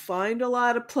if you find a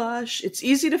lot of plush, it's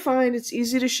easy to find, it's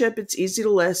easy to ship, it's easy to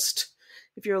list.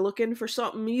 If you're looking for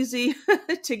something easy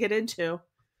to get into,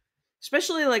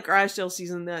 especially like garage sale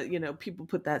season, that people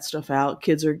put that stuff out.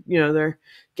 Kids are they're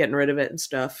getting rid of it and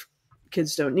stuff.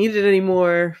 Kids don't need it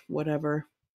anymore. Whatever.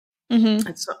 Mhm.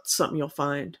 It's not something you'll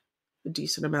find a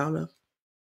decent amount of.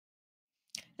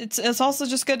 It's also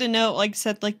just good to know, like I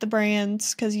said, like the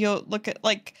brands, because you'll look at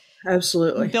like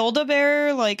Absolutely.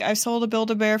 Build-A-Bear. Like I sold a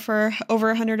Build-A-Bear for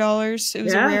over $100. It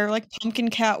was a Yeah. rare like pumpkin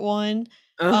cat one.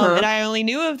 Uh huh. And I only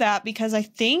knew of that because I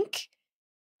think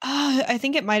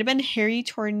it might have been Harry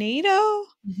Tornado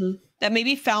Hmm. that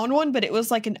maybe found one, but it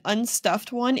was like an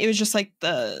unstuffed one. It was just like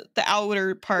the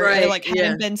outer part. It Right. like Yeah.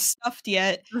 hadn't been stuffed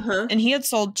yet. Uh huh. And he had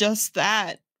sold just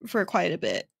that for quite a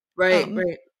bit. Right. Um,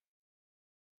 Right.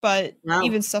 but Wow.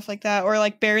 even stuff like that, or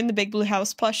like Bear in the Big Blue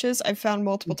House plushes, I've found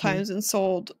multiple Hmm. times and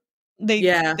sold.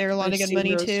 Yeah, They're a lot I've of good seen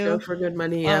money those go too. for good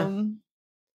money. Yeah. Um,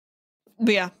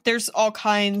 but yeah, there's all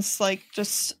kinds. Like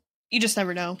just you just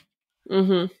never know.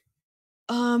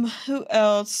 Mm-hmm. Who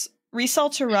else? Resell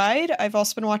to Ride. I've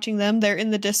also been watching them. They're in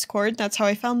the Discord. That's how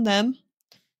I found them.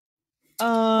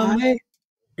 Um, I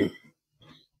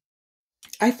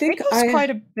I they think post I quite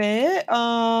a bit.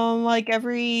 Like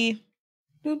every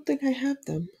don't think I have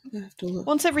them. I have to look.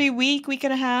 once every week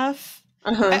and a half.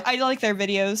 Uh huh. I like their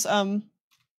videos.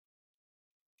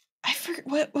 I forget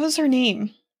what was her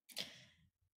name.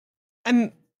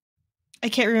 I'm I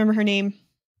can't remember her name.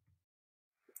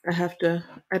 I have to.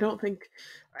 I don't think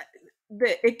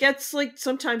it gets like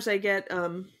sometimes I get.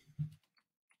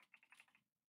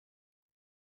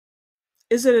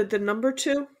 Is it the number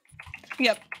two?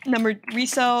 Yep,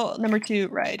 resell number 2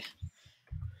 ride.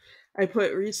 I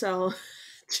put resell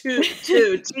two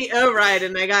TO right,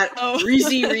 and I got Oh,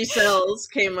 Reezy resells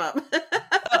came up.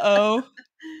 oh.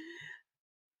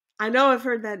 I know I've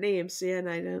heard that name. See, and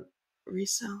I don't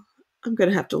resell. I'm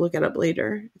gonna have to look it up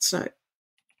later. It's not.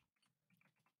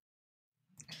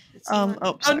 It's not.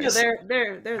 Oh, Oh sorry. no, they're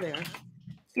there.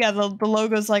 Yeah, the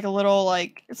logo's like a little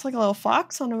it's like a little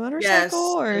fox on a motorcycle Yes,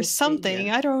 or I see. Yeah, something.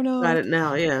 I don't got know. it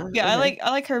now. Yeah. Yeah, Okay. I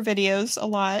like her videos a I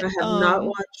lot. have not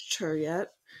watched her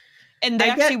yet. And they I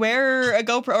actually get. wear a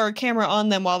GoPro or a camera on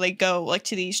them while they go like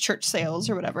to these church sales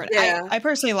or whatever. And Yeah. I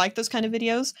personally like those kind of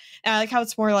videos. And I like how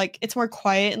it's more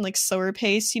quiet and like slower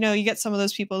pace. You know, you get some of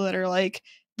those people that are like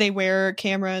they wear a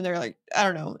camera and they're like, I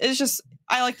don't know. It's just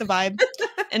I like the vibe.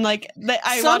 And like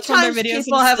I watch one of their Sometimes videos and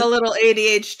people have a little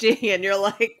ADHD, and you're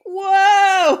like,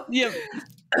 "Whoa!" yeah.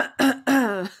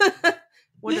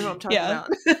 Wonder who I'm talking Yeah.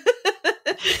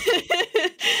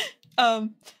 about.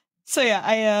 So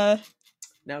yeah,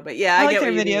 No, but yeah, I I like get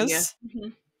their what you mean. Yeah.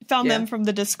 videos. Found Yeah. them from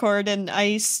the Discord, and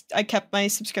I kept my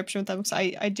subscription with them, so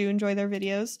I do enjoy their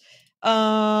videos.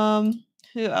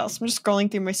 Who else? I'm just scrolling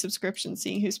through my subscription,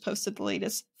 seeing who's posted the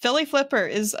latest. Philly Flipper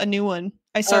is a new one.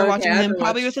 I started Okay, watching I him haven't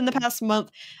probably watched. within the past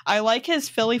month. I like his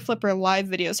Philly Flipper live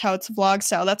videos, how it's vlog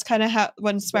style. That's kind of how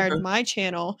what inspired Uh-huh. my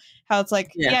channel. How it's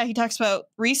like, Yeah. yeah, he talks about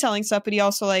reselling stuff, but he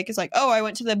also is like, oh, I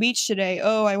went to the beach today.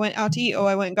 Oh, I went out to eat. Oh,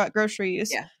 I went and got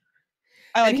groceries. Yeah.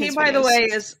 I And like he, his by the videos. way,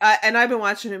 is and I've been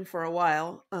watching him for a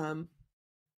while.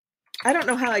 I don't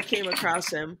know how I came across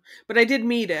him, but I did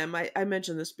meet him. I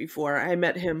mentioned this before. I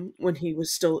met him when he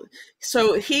was still.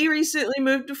 So he recently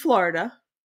moved to Florida,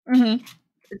 Mm-hmm.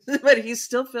 but he's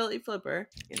still Philly Flipper.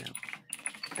 Kind of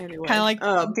Anyway, like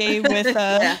Dave with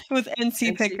yeah, with NC and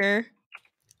see, Picker.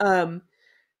 um,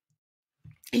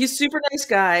 he's a super nice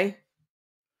guy.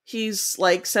 He's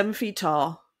like 7 feet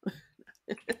tall.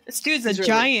 This dude's a He's really,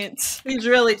 giant.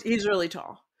 he's really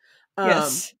tall. Um,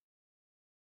 Yes.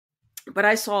 but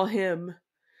I saw him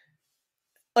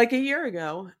like a year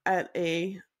ago at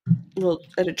a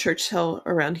church sale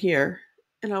around here,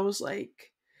 and I was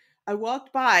like, I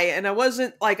walked by, and I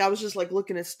wasn't like I was just like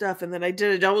looking at stuff, and then I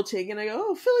did a double take, and I go,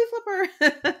 "Oh, Philly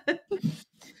Flipper!"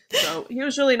 So he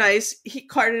was really nice. He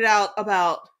carted out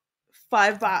about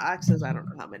 5 boxes. I don't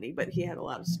know how many, but he had a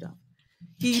lot of stuff.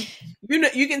 You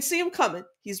can see him coming.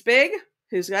 He's big.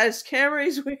 He's got his camera.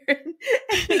 He's wearing.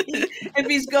 If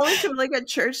he's going to like a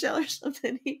church sale or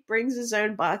something, he brings his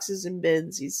own boxes and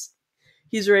bins.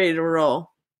 He's ready to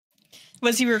roll.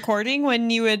 Was he recording when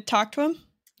you would talk to him?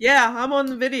 Yeah, I'm on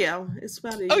the video. It's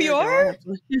about a year you ago. are?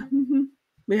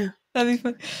 Yeah. That'd be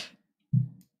fun.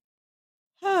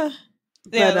 Huh.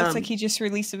 Yeah, it looks like he just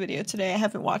released a video today. I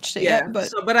haven't watched it yet,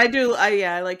 but but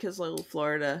I like his little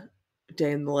Florida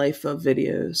day in the life of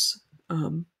videos.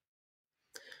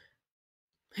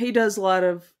 He does a lot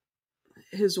of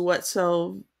his what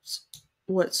sold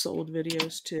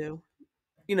videos too.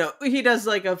 You know, he does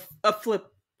like a flip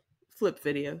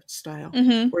video style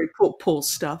where he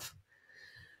pulls stuff.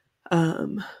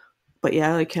 But yeah,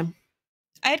 I like him.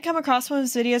 I had come across one of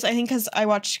his videos, I think because I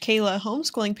watched Kayla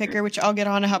Homeschooling Picker, which I'll get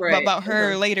on about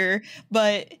her later,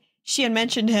 but she had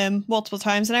mentioned him multiple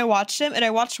times, and I watched him, and I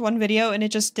watched one video, and it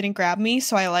just didn't grab me,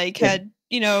 so I had,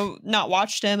 not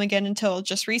watched him again until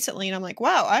just recently, and I'm like,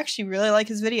 wow, I actually really like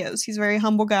his videos. He's a very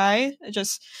humble guy.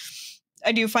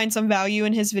 I do find some value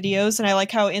in his videos, and I like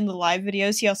how in the live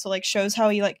videos, he also, like, shows how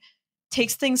he, like,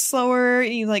 takes things slower,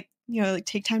 and he, like,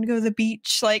 take time to go to the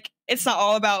beach. Like, it's not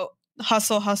all about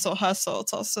hustle.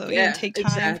 It's also take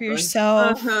time for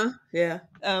yourself. Yeah.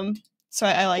 So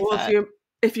I like that.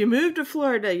 If you move to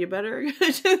Florida, you better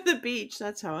go to the beach.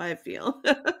 That's how I feel.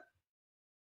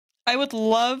 I would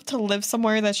love to live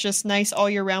somewhere that's just nice all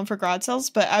year round for garage sales,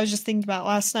 but I was just thinking about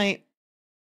last night.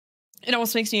 It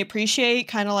almost makes me appreciate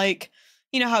kind of like,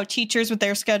 how teachers with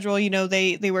their schedule,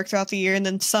 they work throughout the year, and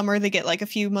then summer they get like a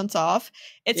few months off.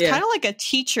 It's kind of like a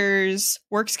teacher's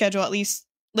work schedule, at least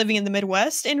living in the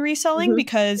Midwest in reselling,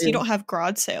 because you don't have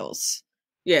garage sales.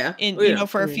 Yeah.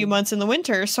 For a few months in the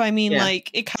winter. So, I mean,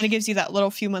 like, it kind of gives you that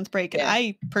little few month break. And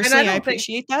I personally, I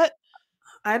appreciate that.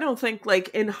 I don't think, like,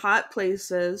 in hot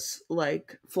places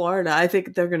like Florida, I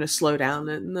think they're going to slow down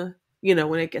in the,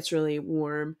 when it gets really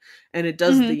warm and it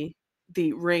does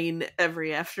the rain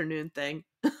every afternoon thing.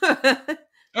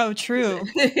 Oh, true.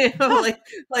 I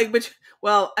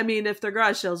mean, if their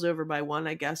garage sale's over by 1,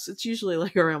 I guess it's usually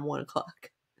like around 1:00.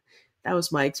 That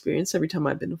was my experience every time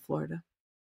I've been to Florida.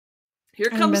 Here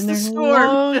comes the storm.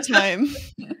 Long time.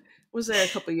 Was there a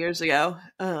couple years ago.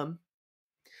 But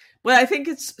I think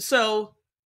it's so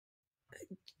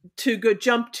to go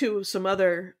jump to some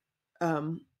other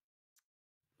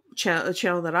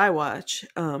channel that I watch.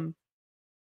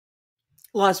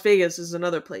 Las Vegas is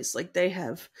another place. Like, they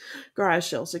have garage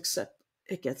sales, except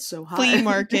it gets so hot. Flea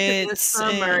markets in the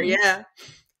summer, yeah.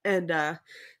 And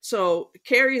so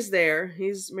Carrie's there.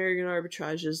 He's American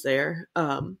Arbitrage is there.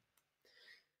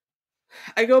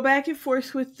 I go back and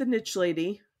forth with the niche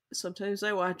lady. Sometimes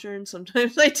I watch her, and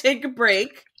sometimes I take a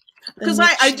break because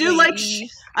I do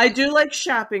like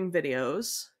shopping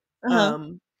videos.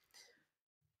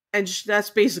 And that's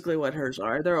basically what hers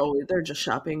are. They're just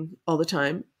shopping all the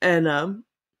time. And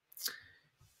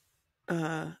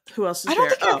who else is there? I don't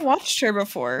think I've watched her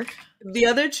before. The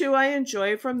other two I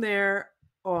enjoy from there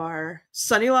are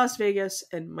Sunny Las Vegas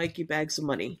and Mikey Bags of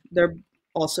Money. They're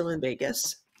also in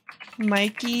Vegas.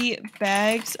 Mikey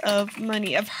Bags of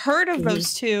Money. I've heard of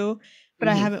those two, but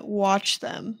I haven't watched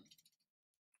them.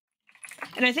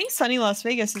 And I think Sunny Las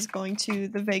Vegas is going to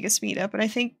the Vegas meetup, and I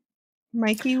think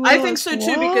Mikey will. I think so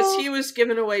too, because he was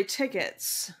giving away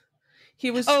tickets. He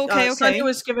was okay. Sunny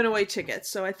was giving away tickets,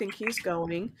 so I think he's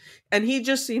going. And he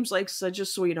just seems like such a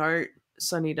sweetheart.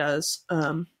 Sunny does.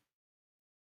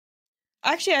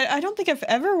 Actually, I don't think I've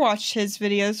ever watched his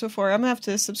videos before. I'm gonna have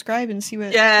to subscribe and see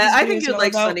what. Yeah, I think you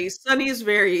like Sunny. Sunny's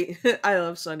very. I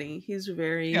love Sunny. He's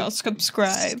very. Yeah, I'll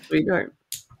subscribe. Sweetheart.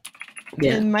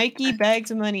 Yeah. And Mikey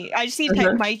Bags of Money. I just need to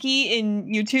type Mikey in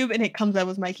YouTube, and it comes up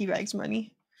with Mikey Bags of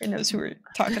Money. It knows who we're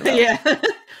talking about. Yeah,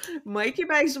 Mikey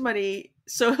Bags of Money.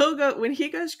 So when he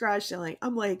goes garage selling.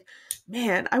 I'm like,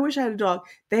 man, I wish I had a dog.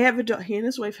 They have a dog. He and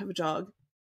his wife have a dog.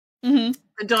 The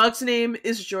dog's name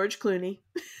is George Clooney.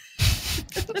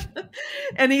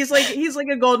 And he's like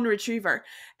a golden retriever,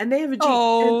 and they have a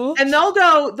Jeep, and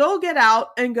they'll get out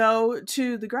and go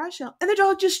to the garage sale, and the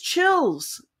dog just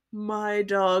chills. My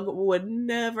dog would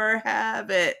never have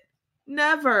it.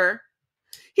 Never.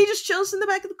 He just chills in the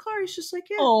back of the car. He's just like,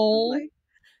 yeah. Like,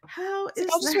 how is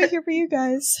I'll just wait here for you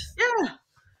guys. Yeah.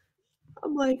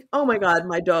 I'm like, oh my God,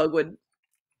 my dog would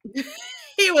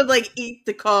he would like eat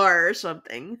the car or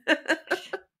something.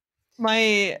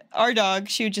 Our dog,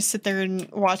 she would just sit there and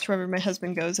watch wherever my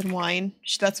husband goes and whine.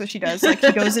 That's what she does. Like,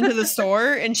 he goes into the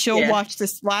store and she'll watch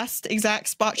this last exact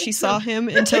spot she saw him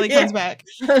until he comes back.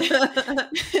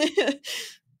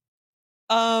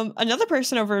 Another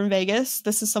person over in Vegas,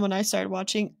 this is someone I started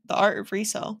watching, The Art of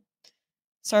Resale.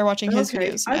 Started watching his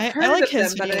videos. I've heard I like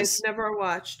his videos, but I've never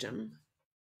watched him.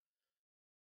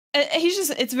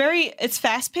 it's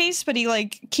fast paced, but he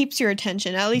like keeps your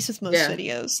attention, at least with most Yeah.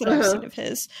 videos that I've Uh-huh. seen of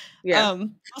his. Yeah.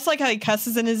 Also like how he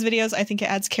cusses in his videos. I think it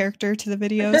adds character to the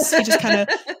videos. He just kind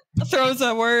of throws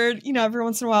a word, every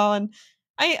once in a while, and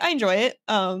I enjoy it.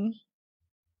 But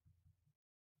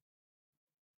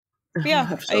I'll yeah,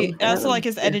 have to I look at also like him.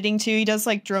 his Yeah. editing too. He does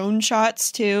like drone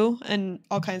shots too, and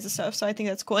all kinds of stuff. So I think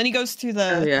that's cool. And he goes through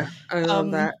Oh yeah, I love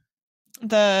um that.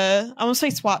 I won't say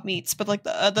swap meets, but like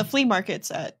the flea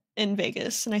markets at in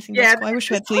Vegas, and I think that's Yeah, cool. I wish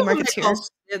we there's had flea some of them markets they call. here.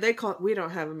 Yeah, they call. We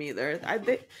don't have them either.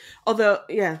 Although,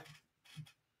 yeah,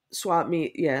 swap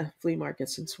meet. Yeah, flea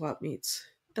markets and swap meets.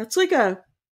 That's like a.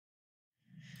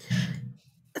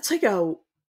 It's like a.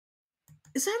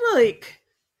 Is that like?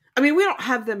 I mean, we don't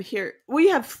have them here. We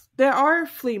have. There are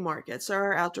flea markets. There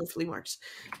are outdoor flea markets,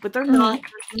 but they're not. Hmm.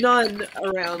 There's none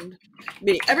around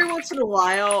me. Every once in a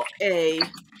while, a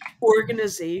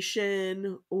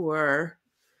organization or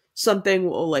something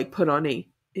will like put on a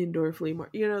indoor flea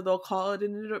market. They'll call it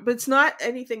an indoor, but it's not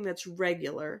anything that's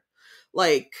regular.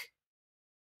 Like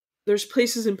there's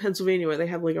places in Pennsylvania where they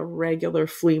have like a regular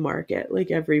flea market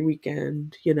like every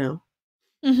weekend.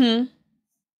 Hmm.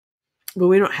 But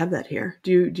we don't have that here.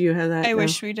 Do you have that I now?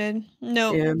 wish we did.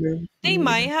 Nope. Yeah, no, They me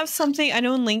might either. have something. I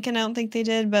know in Lincoln, I don't think they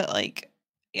did, but like,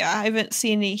 yeah, I haven't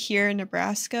seen it here in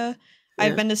Nebraska.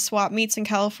 I've Yeah. been to swap meets in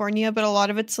California, but a lot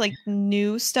of it's like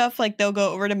new stuff. Like they'll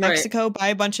go over to Right. Mexico, buy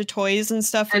a bunch of toys and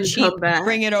stuff for And come cheap,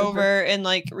 bring back. it Uh-huh. over and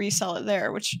like resell it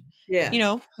there, which, Yeah.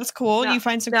 that's cool. Now You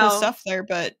find some cool now stuff there,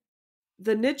 but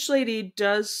the niche lady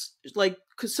does like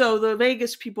so the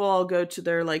Vegas people all go to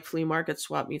their like flea market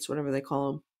swap meets, whatever they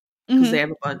call them, because they hmm.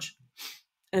 have a bunch.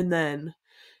 And then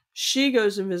she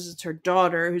goes and visits her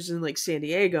daughter who's in like San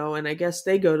Diego, and I guess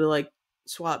they go to like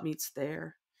swap meets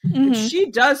there. And Hmm.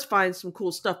 she does find some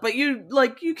cool stuff, but you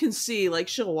can see like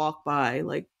she'll walk by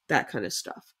like that kind of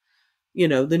stuff.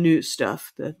 The new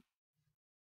stuff.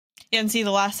 And see,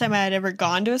 the last time I had ever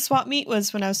gone to a swap meet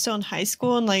was when I was still in high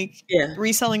school, and like Yeah.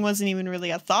 reselling wasn't even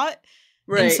really a thought.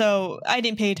 And Right. so I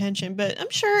didn't pay attention, but I'm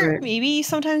sure Right. maybe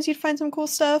sometimes you'd find some cool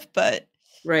stuff, but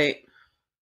Right.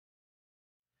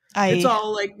 It's I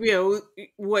all like,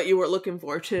 what you were looking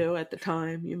for too at the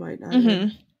time. You might not have been,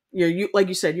 mhm. you like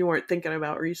you said, you weren't thinking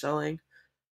about reselling.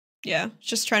 Yeah,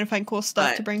 just trying to find cool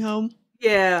stuff But to bring home.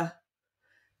 yeah.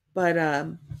 But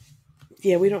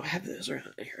yeah, we don't have those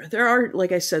around here. There are,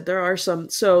 like I said, there are some.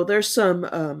 So there's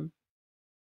some.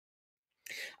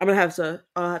 I'll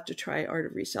have to try Art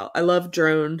of Resell. I love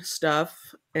drone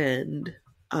stuff, and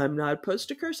I'm not opposed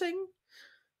to cursing.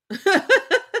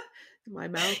 My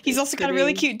mouth He's is also got a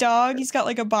really spinning. cute dog. He's got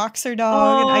like a boxer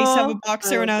dog, and I used to have a Oh, I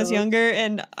boxer when love I was dogs. younger,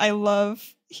 and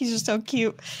he's just so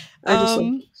cute. I just love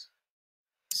Um, dogs.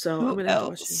 So I'm who gonna have to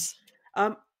watch him. else?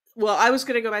 Um, well, I was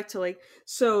gonna go back to like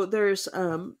so. There's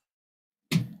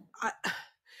I,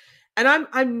 and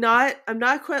I'm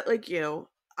not quite like you.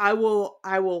 I will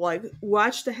like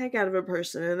watch the heck out of a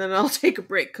person and then I'll take a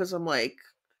break because I'm like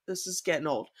this is getting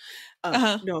old.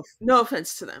 Uh-huh. No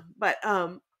offense to them, but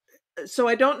so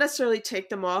I don't necessarily take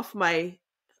them off my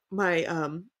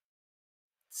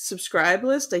subscribe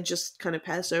list. I just kind of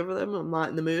pass over them. I'm not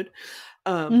in the mood.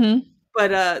 Um, Mhm.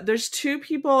 but there's two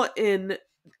people and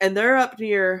they're up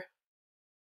near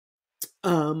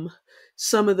um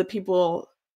some of the people,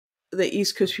 the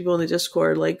East Coast people in the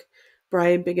Discord, like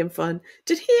Brian Big and Fun.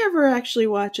 Did he ever actually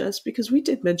watch us? Because we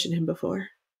did mention him before.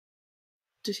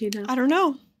 Did he know? I don't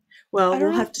know. Well, I don't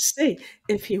we'll know. have to see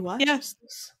if he Yeah. watches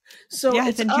this. So Yeah,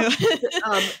 it's then up.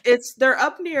 you They're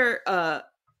up near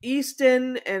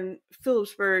Easton, and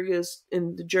Phillipsburg is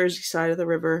in the Jersey side of the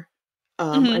river. I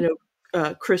Mhm.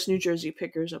 know Chris, New Jersey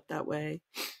Pickers up that way.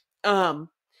 Um,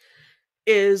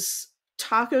 is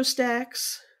Taco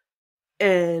Stacks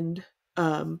and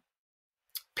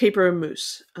Paper and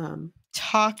Moose.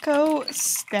 Taco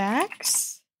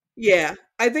Stacks? Yeah,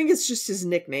 I think it's just his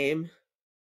nickname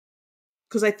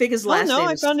because I think his Oh last no, name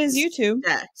I found his is YouTube.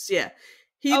 Stacks. Yeah,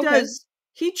 he Okay. does.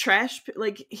 He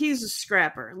like he's a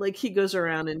scrapper. Like he goes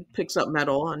around and picks up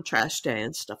metal on trash day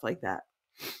and stuff like that.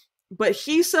 But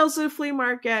he sells at a flea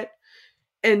market,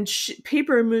 and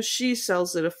Paper and Moose she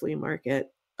sells at a flea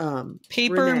market.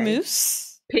 Paper Renee,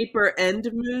 Moose? Paper and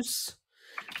Moose.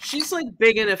 She's like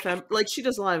big in like she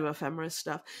does a lot of ephemera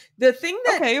stuff. The thing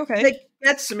that Okay, okay. that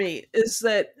gets me is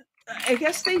that I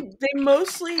guess they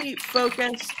mostly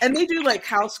focus and they do like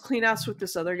house cleanouts with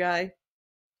this other guy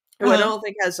who I Uh-huh. don't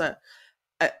think has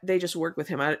they just work with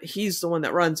him. He's the one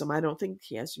that runs them. I don't think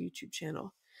he has a YouTube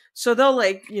channel. So they'll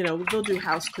like they'll do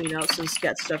house cleanouts and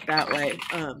get stuff that way.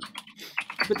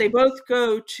 But they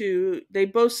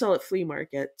both sell at flea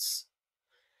markets.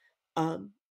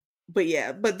 Um, but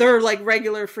yeah, but they're like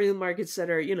regular flea markets that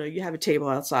are, you have a table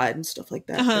outside and stuff like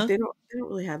that. But Uh-huh. they don't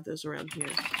really have those around here.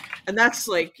 And that's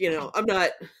like, I'm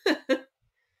not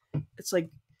it's like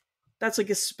that's like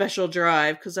a special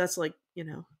drive because that's like,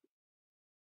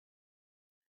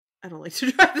 I don't like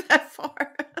to drive that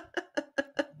far.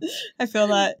 I feel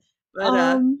that. But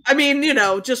Um, I mean,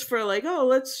 just for like, oh,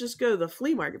 let's just go to the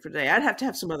flea market for today. I'd have to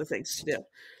have some other things to do.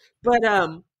 But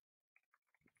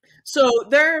so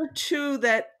there are two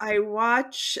that I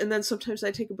watch and then sometimes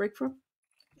I take a break from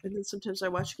and then sometimes I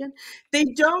watch again. They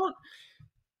don't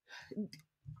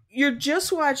You're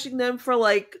just watching them for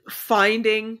like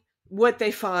finding what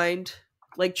they find,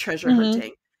 like treasure mhm.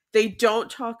 hunting. They don't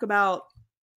talk about.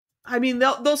 I mean,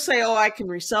 they'll say, "Oh, I can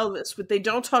resell this," but they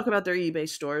don't talk about their eBay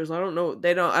stores. I don't know.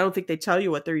 They don't. I don't think they tell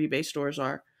you what their eBay stores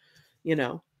are. You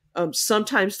know.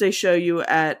 Sometimes they show you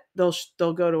at they'll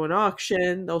go to an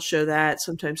auction. They'll show that.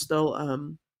 Sometimes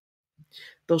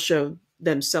they'll show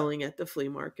them selling at the flea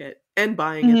market and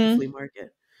buying at the flea Mhm.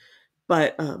 market.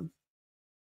 But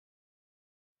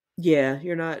yeah,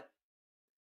 you're not.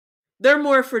 They're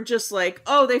more for just like,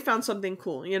 oh, they found something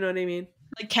cool. You know what I mean?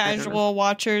 Like I don't know. casual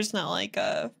watchers, not like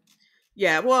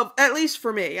Yeah, well, at least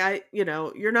for me,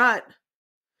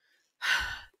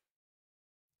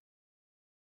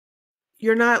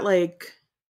 you're not like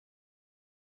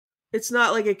it's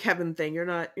not like a Kevin thing. You're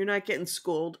not getting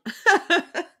schooled.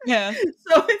 yeah.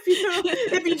 So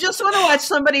if you just want to watch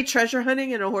somebody treasure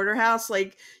hunting in a hoarder house,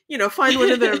 like, find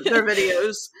one of their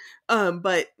videos.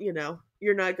 But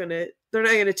they're not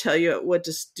gonna tell you what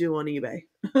to do on eBay.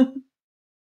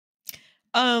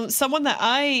 Someone that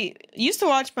I used to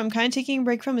watch, but I'm kind of taking a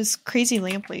break from is Crazy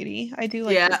Lamp Lady. I do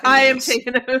like her Yeah, I am videos,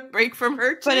 taking a break from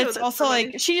her but too. it's That's also somebody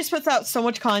like she just puts out so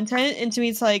much content, and to me,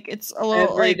 it's like it's a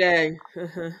little every like day.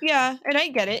 Uh-huh. yeah, and I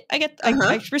get it. Uh-huh.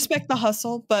 I respect the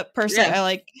hustle, but personally,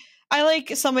 Yeah. I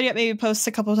like somebody that maybe posts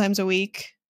a couple times a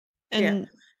week, Yeah. and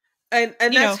And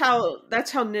you that's know,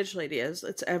 how Niche Lady is.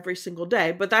 It's every single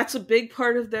day, but that's a big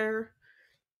part of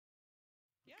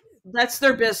that's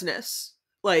their business.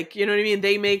 Like, you know what I mean?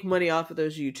 They make money off of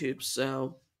those YouTubes,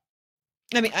 so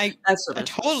I mean, that's their I business.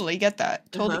 totally get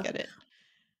that, totally Uh-huh. get it.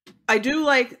 I do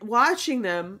like watching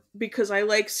them because I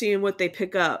like seeing what they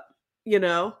pick up, you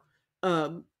know?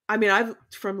 I mean, I've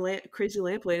from Crazy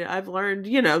Lamp Lady, I've learned,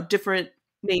 different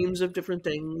names of different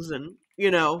things and,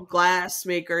 glass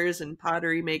makers and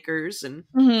pottery makers and,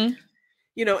 Hmm.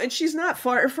 and she's not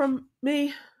far from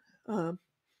me. Um,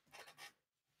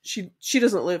 she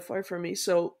doesn't live far from me,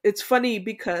 so it's funny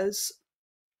because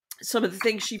some of the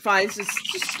things she finds is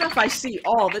just stuff I see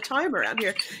all the time around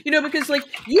here. Because like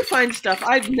you find stuff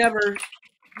I've never,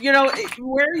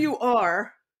 where you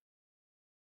are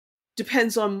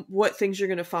depends on what things you're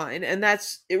going to find, and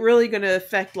that's it really going to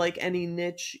affect like any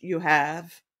niche you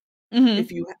have Hmm.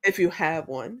 if you have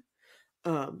one.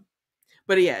 Um,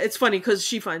 but yeah, it's funny because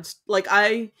she finds like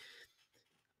I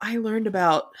learned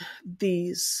about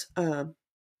these.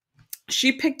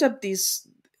 She picked up these.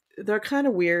 They're kind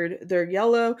of weird. They're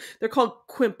yellow. They're called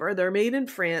Quimper. They're made in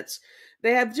France.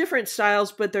 They have different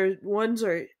styles, but their ones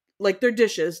are like they're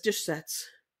dish sets,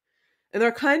 and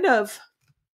they're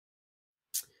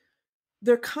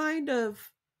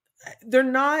they're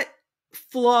not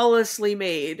flawlessly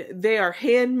made. They are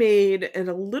handmade and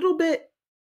a little bit.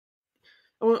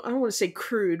 I don't want to say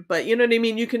crude, but you know what I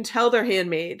mean. You can tell they're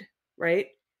handmade, right?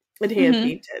 And hand Hmm.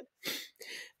 painted,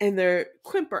 and they're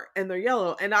Quimper and they're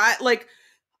yellow. And I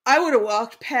would have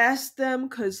walked past them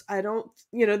because I don't,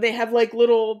 they have like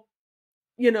little,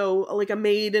 like a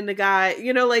maid and a guy,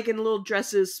 like in little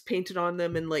dresses painted on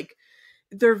them, and like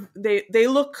they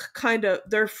look kind of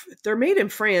they're made in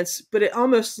France, but it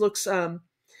almost looks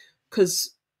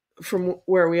because from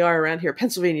where we are around here,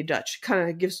 Pennsylvania Dutch kind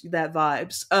of gives you that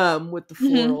vibes with the Hmm.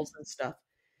 florals and stuff.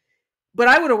 But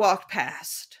I would have walked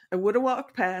past. I would have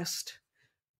walked past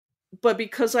but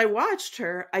because I watched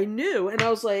her, I knew, and I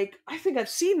was like, I think I've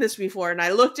seen this before, and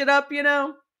I looked it up,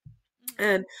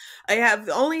 and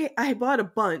I bought a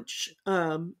bunch.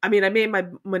 I mean, I made my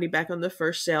money back on the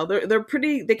first sale.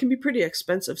 They can be pretty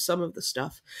expensive. Some of the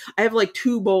stuff. I have like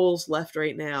 2 bowls left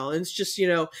right now, and it's just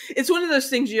it's one of those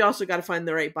things you also got to find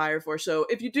the right buyer for. So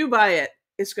if you do buy it,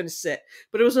 it's going to sit.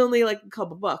 But it was only like a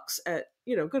couple bucks at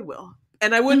Goodwill,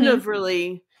 and I wouldn't have Hmm.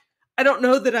 really. I don't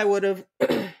know that I would have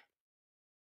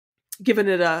given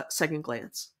it a second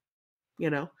glance, you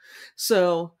know?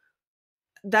 So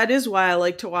that is why I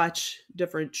like to watch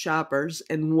different shoppers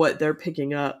and what they're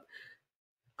picking up.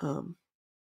 Um,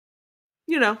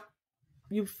 you know,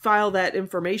 you file that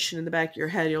information in the back of your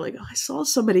head. You're like, oh, I saw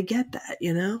somebody get that.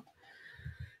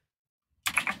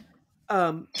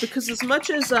 Because as much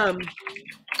as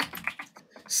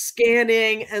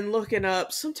scanning and looking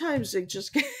up. Sometimes it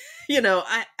just,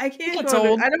 I can't It's go to,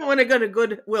 old. I don't want to go to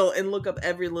Goodwill and look up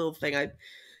every little thing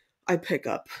I pick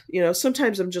up.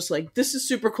 Sometimes I'm just like, this is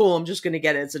super cool. I'm just going to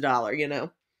get it. It's $1.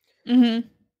 Mhm.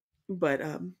 But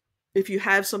if you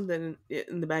have something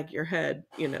in the back of your head,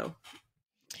 because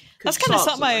That's you kind of saw it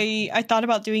something somewhere. I thought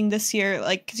about doing this year,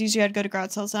 like, because usually I'd go to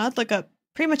garage sales and I'd look up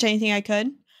pretty much anything I could.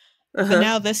 Uh But huh.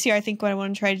 now this year, I think what I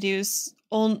want to try to do is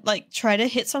try to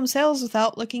hit some sales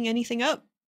without looking anything up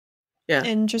Yeah.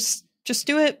 and just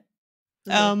do it.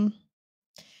 Uh-huh. Um,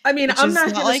 I mean, which is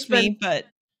not like me, but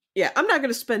I'm not going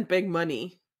to spend big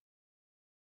money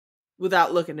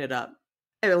without looking it up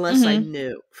unless I mhm.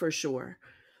 knew for sure.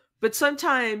 But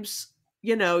sometimes,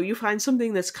 you find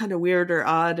something that's kind of weird or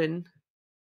odd. And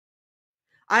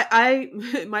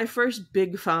my first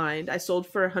big find I sold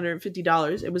for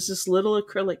 $150. It was this little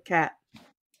acrylic cat.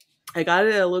 I got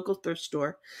it at a local thrift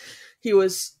store. He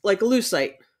was like a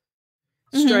lucite,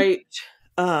 Mhm. striped.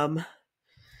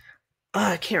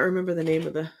 I can't remember the name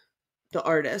of the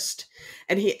artist.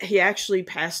 And he actually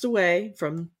passed away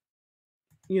from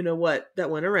what that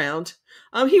went around.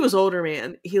 He was older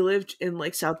man. He lived in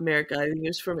like South America. I think he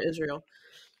was from Israel.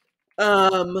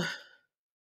 Um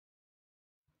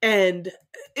and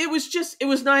it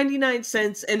was 99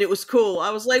 cents and it was cool. I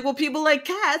was like, well, people like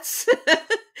cats.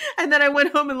 And then I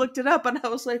went home and looked it up and I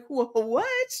was like, whoa,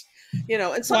 what?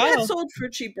 And some had Wow. sold for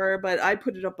cheaper, but I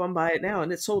put it up on Buy It Now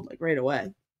and it sold like right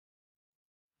away.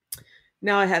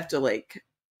 Now I have to like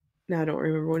now I don't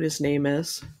remember what his name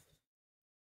is.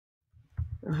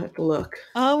 I'll have to look.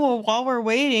 Well, while we're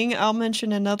waiting, I'll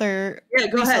mention another Yeah,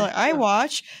 go reseller ahead. I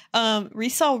watch.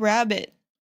 Resell Rabbit.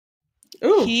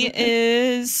 Ooh, He okay.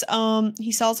 is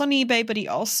he sells on eBay, but he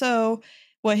also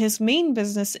what his main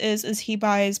business is he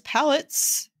buys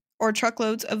pallets or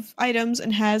truckloads of items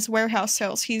and has warehouse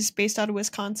sales. He's based out of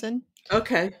Wisconsin.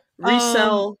 Okay. Um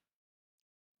Resell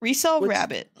Resell what's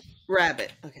Rabbit.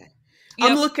 rabbit. Okay.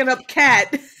 I'm Yep. looking up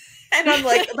cat and I'm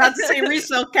like about to say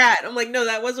resell cat. I'm like, no,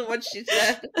 that wasn't what she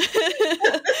said.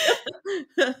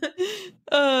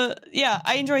 Yeah,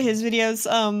 I enjoy his videos.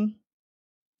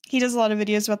 He does a lot of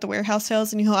videos about the warehouse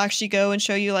sales and he'll actually go and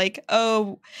show you like,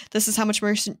 oh, this is how much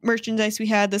merchandise we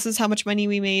had, this is how much money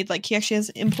we made. Like he actually has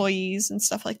employees and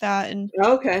stuff like that, and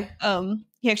Okay.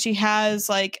 he actually has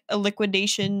like a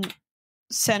liquidation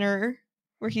center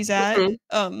where he's at.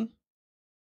 Mhm.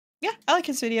 Yeah, I like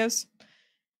his videos.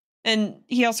 And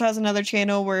he also has another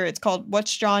channel where it's called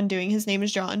What's John Doing? His name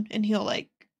is John, and he'll like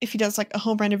if he does like a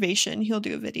home renovation, he'll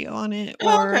do a video on it.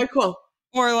 Oh, okay, cool.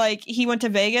 Or like he went to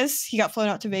Vegas, he got flown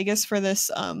out to Vegas for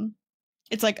this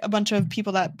it's like a bunch of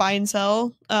people that buy and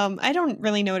sell. I don't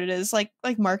really know what it is, like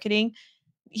marketing.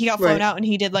 He got flown Right. out and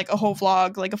he did like a whole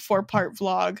vlog, like a 4-part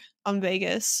vlog on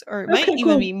Vegas, or it might Okay, even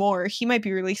cool. be more. He might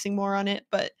be releasing more on it,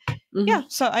 but Hmm. yeah.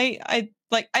 So I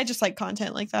just like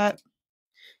content like that.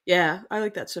 Yeah, I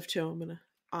like that stuff too.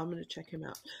 I'm gonna check him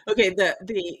out. Okay, the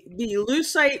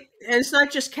Lucite, and it's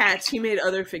not just cats. He made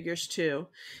other figures too.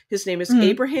 His name is Mhm.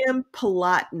 Abraham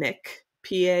Palatnik,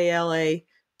 Palatnik.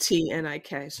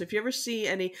 So if you ever see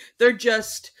any, they're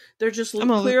just I'm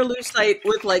gonna clear look. lucite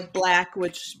with like black,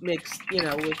 which makes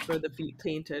with for the feet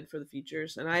painted for the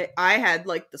features. And I had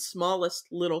like the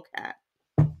smallest little cat,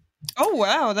 Oh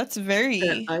wow, that's and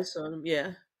very I saw them.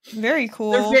 Yeah, very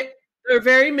they're cool. ve- they're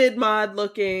very mid mod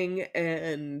looking,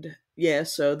 and yeah,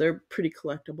 so they're pretty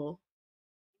collectible.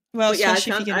 Well, But yeah,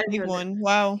 especially if you get I a big found it. one.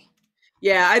 Wow.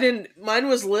 Yeah, I didn't. Mine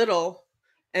was little,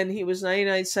 and he was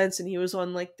 99 cents, and he was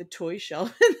on like the toy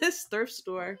shelf in this thrift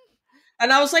store.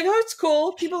 And I was like, oh, it's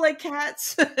cool. People like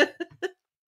cats.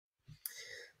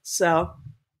 So,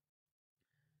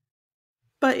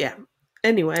 but yeah.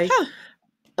 Anyway, Huh.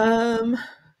 um,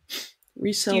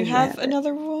 Do you resell have rabbit.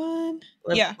 another one?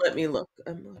 Let, Yeah. let me look.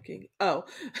 I'm looking. Oh,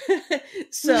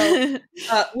 so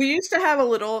we used to have a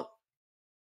little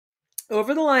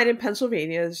over the line in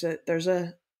Pennsylvania. There's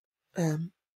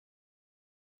um,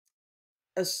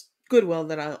 Goodwill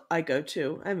that I go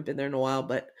to. I haven't been there in a while,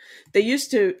 but they used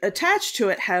to attach to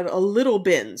it had a little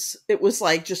bins. It was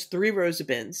like just 3 rows of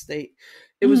bins.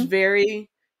 It was Mhm. very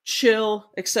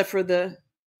chill,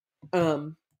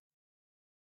 um,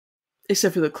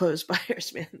 except for the clothes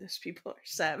buyers. Man, those people are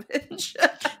savage.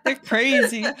 They're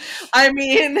crazy. I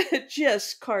mean,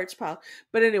 just carts pile.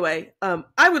 But anyway,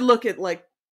 I would look at like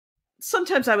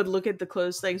sometimes I would look at the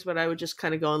clothes things, but I would just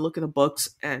kind of go and look at the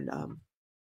books and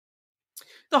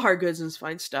the hard goods and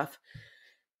fine stuff.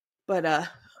 But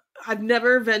I've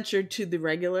never ventured to the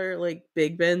regular like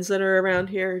big bins that are around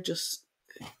here. Just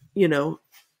you know,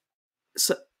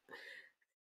 so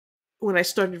when I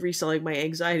started reselling, my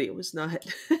anxiety was not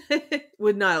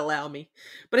would not allow me.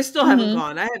 But I still haven't Mhm.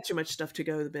 gone. I have too much stuff to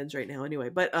go to the bins right now anyway.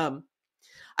 But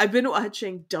I've been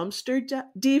watching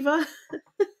Diva.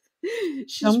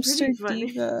 She's pretty Dumpster funny.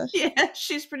 diva. Yeah,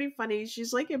 she's pretty funny.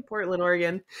 She's like in Portland,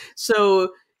 Oregon.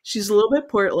 So she's a little bit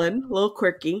Portland, a little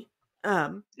quirky.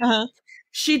 Um, Uh-huh.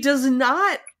 she does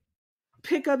not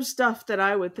pick up stuff that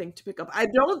I would think to pick up. I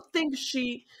don't think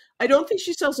she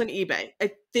sells on eBay.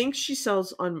 I think she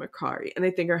sells on Mercari, and I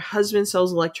think her husband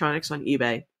sells electronics on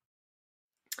eBay.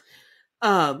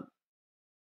 Um,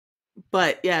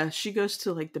 but yeah, she goes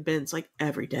to like the bins like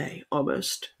every day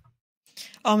almost.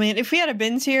 Oh man, if we had a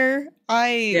bins here,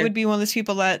 I Yeah. would be one of those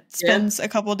people that Yeah. spends a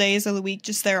couple days of the week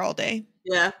just there all day.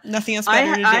 Yeah. Nothing else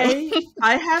better I to I do.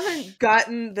 I haven't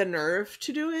gotten the nerve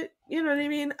to do it. You know what I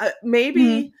mean? Mhm.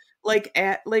 Maybe like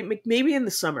at like maybe in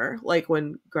the summer, like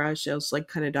when garage sales like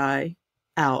kind of die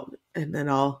out, and then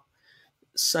I'll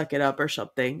suck it up or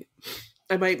something.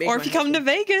 I might make Or my if you come to husband.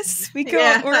 Vegas,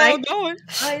 Yeah, we're all going.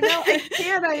 I know I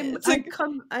can't. It's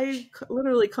a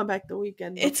Literally come back the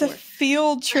weekend it's a before.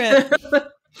 field trip.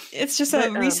 It's just a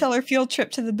But reseller field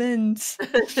trip to the bins.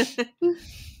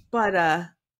 but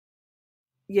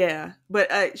yeah, but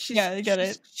Yeah, I get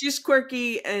it. she's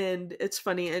quirky and it's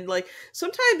funny, and like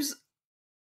sometimes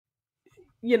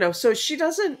so she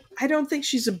doesn't. I don't think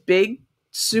she's a big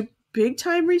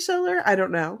time reseller. I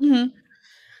don't know. Mhm.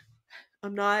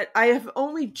 I'm not. I have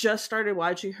only just started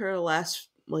watching her last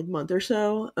like month or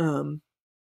so.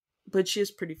 But she is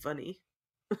pretty funny,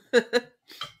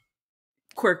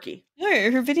 quirky.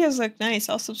 Her videos look nice.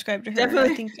 I'll subscribe to her.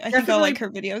 Definitely, I think I'll like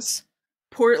definitely her videos.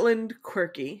 Portland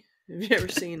quirky. Have you ever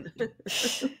seen?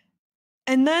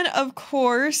 And then, of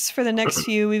course, for the next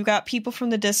few, we've got people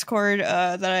from the Discord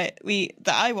that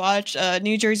I watch.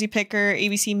 New Jersey Picker,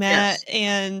 ABC Matt, Yes.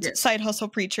 and Yes. Side Hustle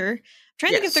Preacher. I'm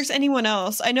trying to think if Yes. there's anyone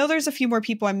else. I know there's a few more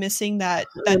people I'm missing that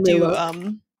Let me look.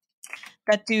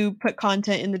 that do put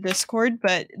content in the Discord,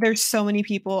 but there's so many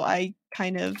people I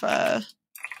kind of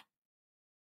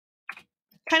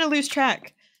lose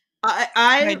track.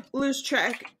 I lose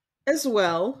track as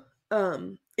well.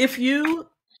 If you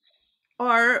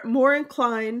are more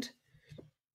inclined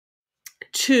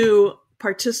to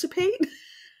participate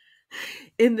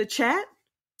in the chat,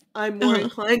 I'm more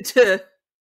inclined to.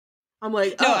 I'm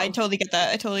like, no, oh, I totally get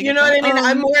that. I totally you get know that. what I mean.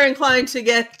 I'm more inclined to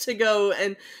get to go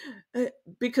and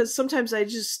because sometimes I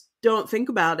just don't think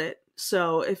about it.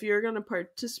 So if you're gonna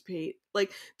participate,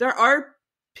 like there are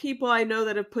people I know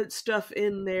that have put stuff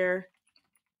in there.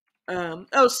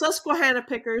 Susquehanna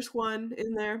Pickers one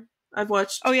in there. I've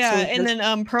watched. Oh yeah, some of and his.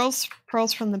 then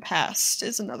Pearls from the Past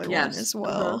is another one Yes. as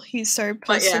well. He started But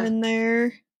posting yeah, in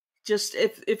there. just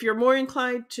if you're more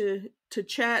inclined to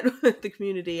chat with the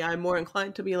community, I'm more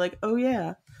inclined to be like, oh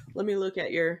yeah, let me look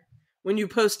at your when you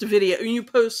post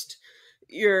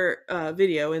your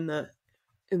video in the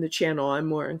channel. I'm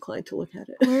more inclined to look at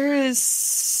it. Where is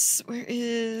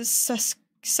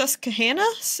Susquehanna?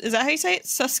 Is that how you say it?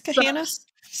 Susquehanna?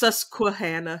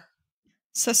 Susquehanna.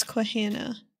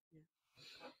 Susquehanna.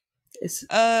 It's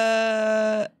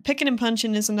Picking and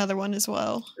Punching is another one as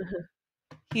well.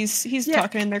 He's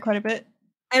talking in there quite a bit.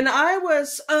 And I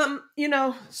was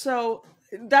so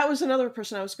that was another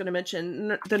person I was going to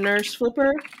mention, the nurse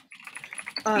Flipper.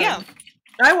 Yeah.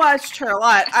 I watched her a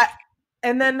lot.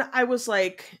 And then I was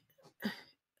like,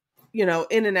 in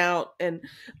and out. And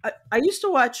I used to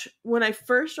watch, when I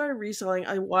first started reselling,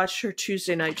 I watched her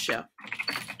Tuesday night show.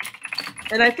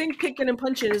 And I think Pickin' and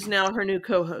Punchin' is now her new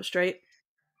co-host, right?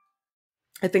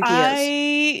 I think he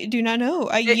is. I do not know.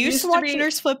 I used to watch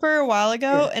Nurse Flipper a while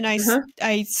ago, and I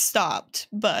stopped,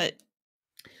 but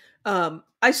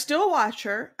I still watch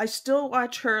her. I still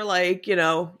watch her, like,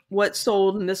 what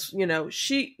sold in this,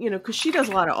 she, because she does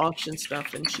a lot of auction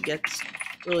stuff and she gets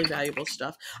really valuable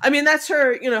stuff. I mean, that's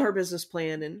her, her business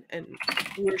plan and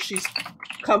where she's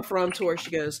come from to where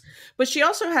she goes. But she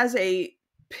also has a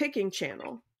picking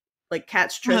channel, like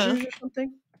Cat's Treasures or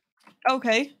something.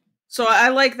 Okay. So I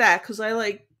like that because I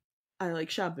like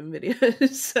shopping videos.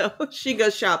 So she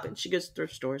goes shopping. She goes to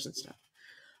thrift stores and stuff.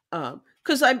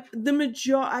 Because a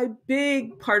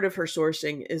big part of her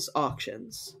sourcing is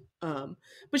auctions.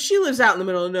 But she lives out in the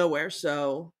middle of nowhere,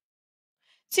 so.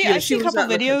 See, I see a couple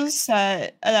videos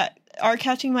that are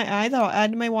catching my eye that I'll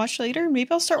add to my watch later.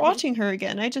 Maybe I'll start watching her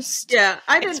again. It's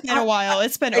been a while.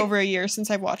 It's been over a year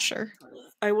since I've watched her.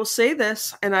 I will say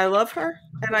this, and I love her,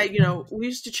 and we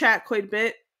used to chat quite a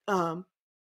bit.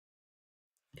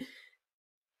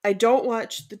 I don't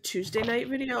watch the Tuesday night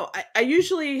video. I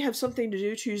usually have something to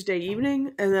do Tuesday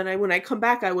evening, and then when I come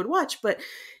back, I would watch. But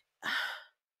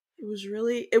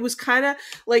it was kind of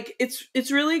like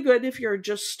it's really good if you're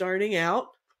just starting out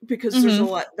because there's a Mhm.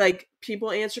 lot, like,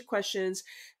 people answer questions,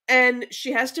 and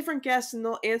she has different guests and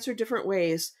they'll answer different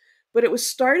ways. But it was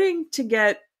starting to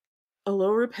get a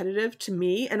little repetitive to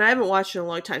me, and I haven't watched it in a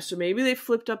long time, so maybe they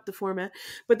flipped up the format.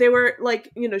 But they were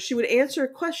like, she would answer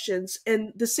questions,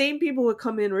 and the same people would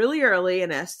come in really early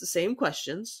and ask the same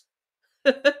questions.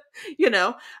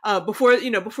 Before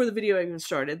the video even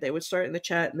started, they would start in the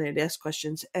chat and they'd ask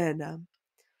questions, and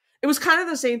it was kind of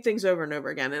the same things over and over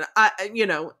again.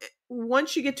 And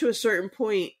once you get to a certain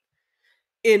point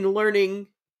in learning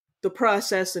the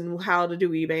process and how to do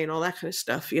eBay and all that kind of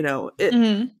stuff,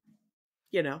 Mhm.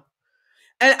 you know,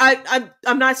 and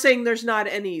I'm not saying there's not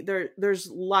any there's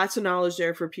lots of knowledge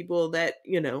there for people that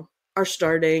are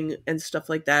starting and stuff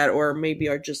like that, or maybe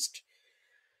are just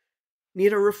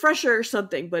need a refresher or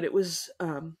something. But it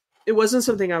wasn't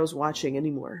something I was watching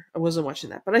anymore. I wasn't watching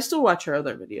that, but I still watch her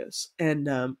other videos, and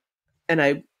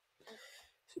I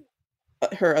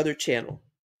her other channel,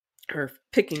 her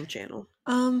picking channel.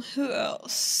 Who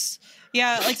else?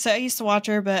 Yeah, like I said, I used to watch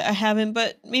her, but I haven't.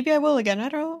 But maybe I will again. I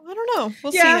don't know.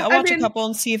 We'll see. Yeah, I'll I watch a mean, couple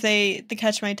and see if they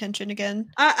catch my attention again.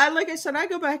 I like I said, I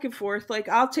go back and forth. Like,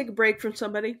 I'll take a break from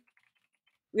somebody.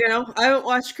 I haven't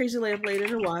watched Crazy Lamplight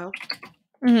in a while.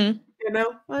 Mhm.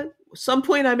 At some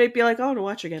point I might be like, I want to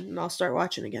watch again, and I'll start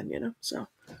watching again. So.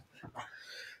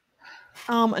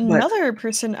 But Another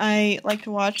person I like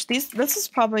to watch. This is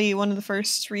probably one of the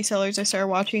first resellers I started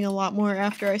watching a lot more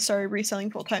after I started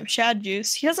reselling full time. Shad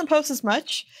Juice. He doesn't post as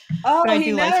much, but oh, I he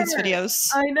do like his never. videos.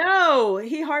 I know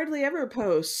he hardly ever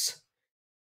posts.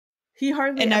 He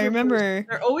hardly And I ever posts. remember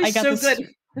They're I always got so this.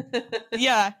 good.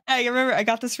 Yeah, I remember I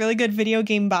got this really good video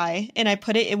game buy, and I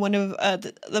put it in one of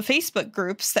the Facebook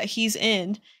groups that he's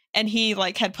in, and he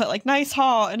like had put like nice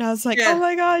haul, and I was like, oh Yeah.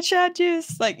 my god, Shad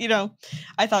Juice! Like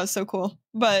I thought it was so cool.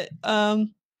 But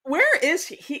Where is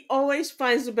he? He always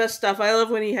finds the best stuff. I love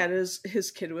when he had his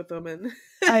kid with him, and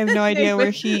I have no they idea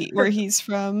would- where he's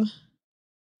from.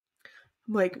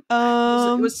 I'm like,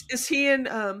 Um, is he in?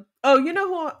 Oh, you know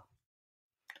who?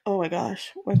 Oh my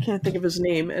gosh, I can't think of his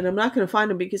name, and I'm not going to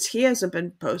find him because he hasn't been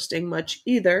posting much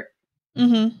either.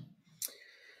 mm-hmm.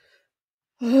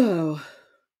 Oh,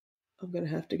 I'm gonna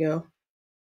have to go.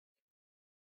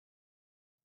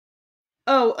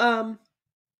 Oh,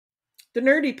 the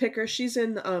nerdy picker. She's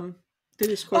in the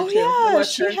Discord Oh too. I yeah,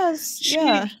 watch she her. has.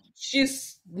 Yeah,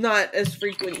 She's not as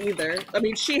frequent either. I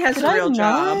mean, she has did a I real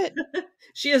job. not?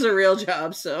 She has a real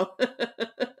job, so.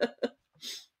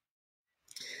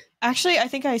 Actually, I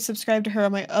think I subscribed to her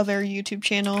on my other YouTube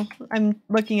channel. I'm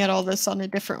looking at all this on a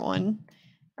different one.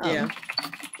 Yeah,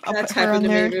 I'll that's put her happened on to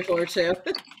me there. before too.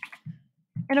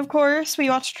 And of course, we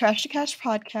watched Trash to Cash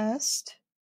podcast.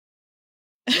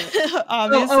 Yep.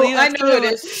 Obviously, I that's know it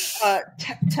is. what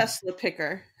Tesla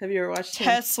Picker. Have you ever watched him?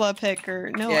 Tesla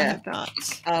picker. No, I Yeah. have not.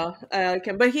 Oh, I like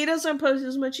him, but he doesn't post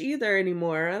as much either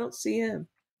anymore. I don't see him.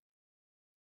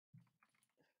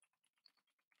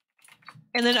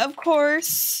 And then, of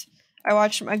course, I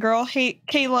watched my girl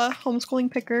Kayla,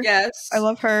 homeschooling picker. Yes, I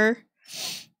love her.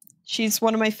 She's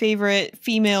one of my favorite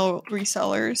female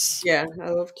resellers. Yeah, I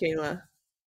love Kayla.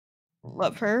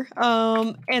 Love her.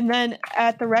 And then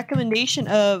at the recommendation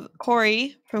of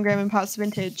Corey from Graham and Potts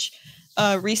Vintage,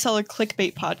 reseller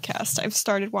clickbait podcast, I've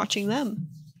started watching them.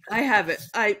 I haven't.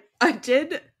 I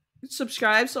did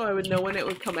subscribe so I would know when it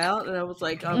would come out, and I was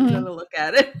like, I'm gonna look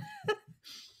at it.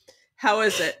 How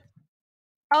is it?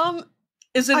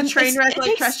 Is it a train wreck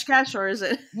like Trash Cash, or is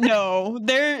it? No,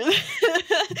 they're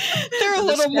they're a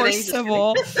little more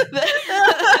civil.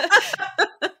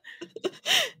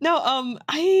 No,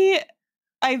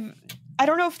 I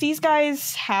don't know if these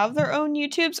guys have their own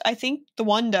YouTubes. I think the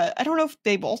one does. I don't know if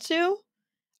they both do.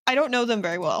 I don't know them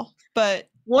very well, but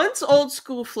one's Old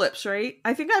School Flips, right?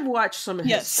 I think I've watched some of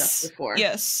his stuff before.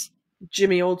 Yes.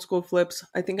 Jimmy Old School Flips.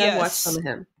 I think I've watched some of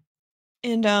him.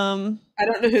 And I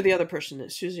don't know who the other person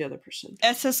is. Who's the other person?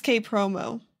 SSK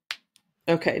Promo.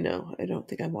 Okay, no, I don't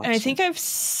think I've watched. And I think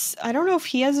I don't know if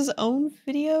he has his own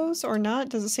videos or not.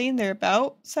 Does it say in their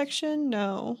about section?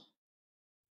 No.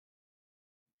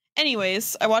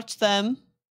 Anyways, I watched them.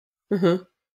 Mm-hmm.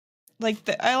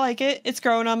 I like it. It's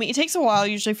growing on me. It takes a while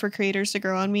usually for creators to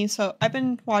grow on me, so I've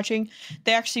been watching.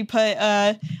 They actually put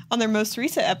on their most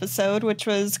recent episode, which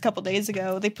was a couple days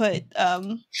ago, they put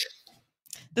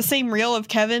the same reel of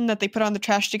Kevin that they put on the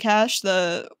Trash to Cash,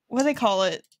 what do they call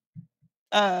it?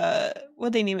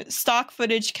 What they name it? Stock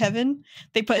footage Kevin.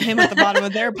 They put him at the bottom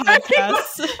of their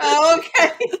podcast. Oh,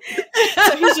 okay.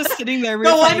 So he's just sitting there.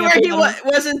 The one where he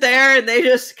wasn't there and they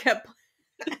just kept.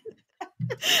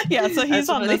 Yeah, so he's That's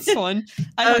on funny. this one.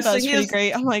 I Oh, thought that so was he pretty is-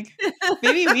 great. I'm like,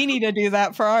 maybe we need to do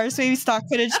that for ours. Maybe stock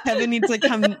footage Kevin needs to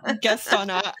come guest on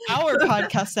our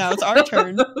podcast now. It's our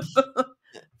turn.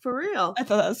 For real. I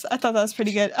thought that was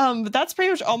pretty good. But that's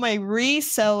pretty much all my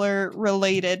reseller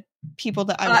related people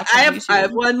that I watch on YouTube. I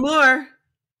have one more.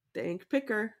 The Ink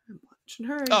Picker. I'm watching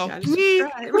her. You gotta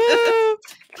subscribe. Woo!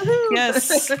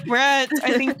 Yes, we're at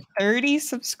I think 30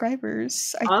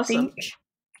 subscribers. I think.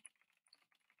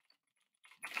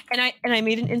 And I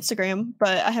made an Instagram,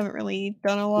 but I haven't really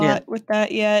done a lot with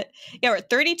that yet. Yeah, we're at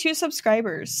 32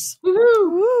 subscribers. Woo-hoo.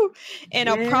 Woo! And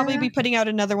I'll probably be putting out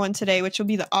another one today, which will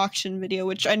be the auction video,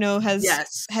 which I know has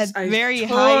had very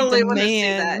high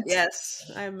demand. Yes,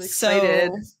 I'm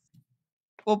excited. So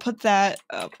we'll put that,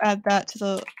 add that to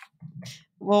the.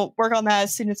 We'll work on that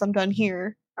as soon as I'm done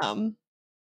here.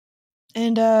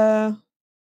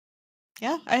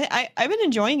 Yeah, I've been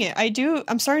enjoying it.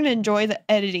 I'm starting to enjoy the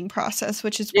editing process,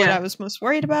 which is what I was most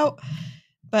worried about.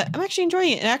 But I'm actually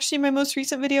enjoying it. And actually, my most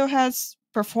recent video has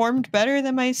performed better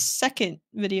than my second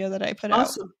video that I put out.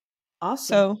 Awesome.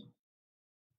 So,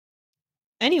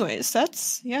 anyways,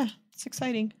 it's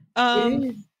exciting.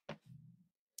 I'm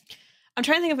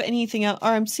trying to think of anything else, or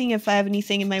I'm seeing if I have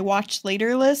anything in my watch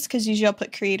later list, because usually I'll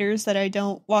put creators that I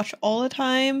don't watch all the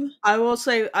time. I will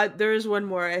say there is one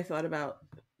more I thought about.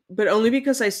 But only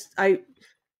because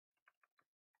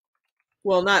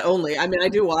well, not only. I mean, I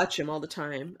do watch him all the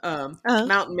time.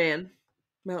 Mountain Man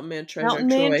Treasure. Mountain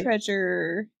Man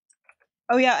Treasure.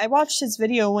 Oh yeah, I watched his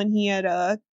video when he had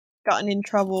gotten in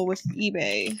trouble with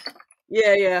eBay.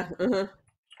 Yeah.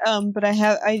 But I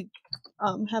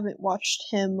haven't watched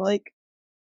him like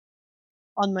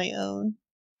on my own.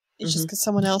 It's just because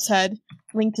someone else had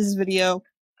linked his video.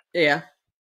 Yeah.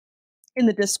 In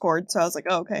the Discord, so I was like,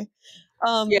 oh, okay.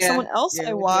 Someone else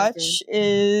I watch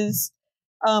is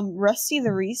Rusty the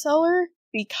Reseller,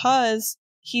 because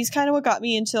he's kind of what got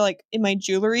me into like in my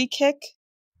jewelry kick.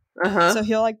 So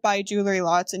he'll like buy jewelry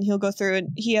lots, and he'll go through, and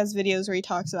he has videos where he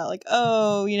talks about like,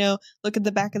 oh, look at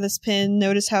the back of this pin,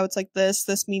 notice how it's like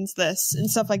this means this, and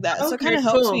stuff like that. Okay, so it kind of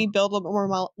helps me build a little bit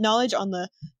more knowledge on the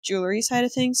jewelry side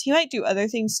of things. He might do other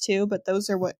things too, but those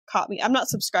are what caught me. I'm not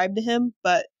subscribed to him,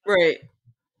 but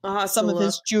some of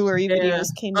his jewelry videos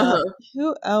came up.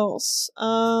 Who else?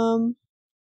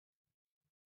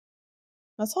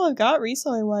 That's all I've got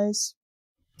reseller wise.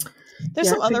 There's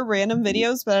some other random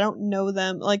videos, but I don't know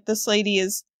them. Like this lady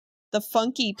is the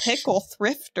Funky Pickle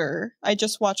Thrifter. I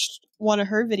just watched one of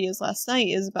her videos last night.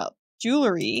 Is about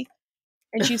jewelry,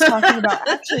 and she's talking about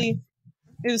actually.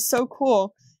 It was so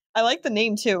cool. I like the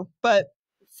name too, but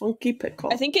Funky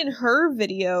Pickle. I think in her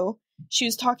video she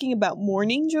was talking about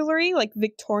mourning jewelry, like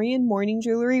Victorian mourning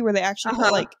jewelry, where they actually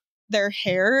put like their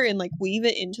hair and like weave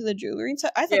it into the jewelry. So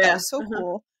I thought that was so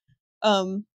cool.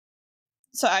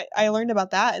 So I learned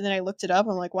about that, and then I looked it up.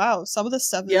 I'm like, wow, some of the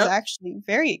stuff is actually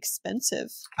very expensive.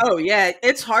 Oh yeah,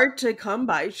 it's hard to come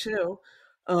by too.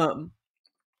 But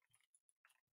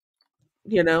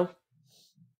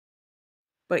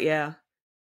yeah.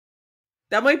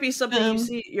 That might be something you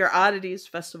see at your oddities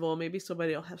festival. Maybe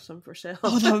somebody will have some for sale.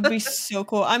 Oh, that would be so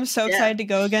cool. I'm so excited to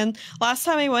go again. Last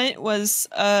time I went was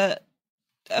a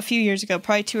few years ago,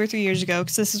 probably 2 or 3 years ago,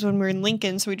 because this is when we were in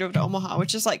Lincoln, so we drove to Omaha,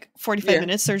 which is like 45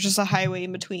 minutes. There's just a highway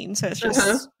in between, so it's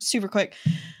just super quick.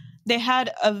 They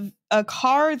had a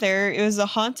car there. It was a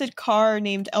haunted car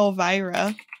named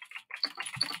Elvira.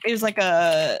 It was like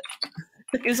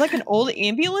an old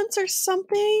ambulance or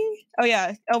something. Oh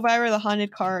yeah, Elvira the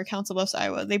Haunted Car, Council Bluffs,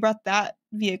 Iowa. They brought that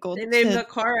vehicle. They named the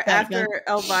car after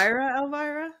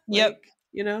Elvira. Yep.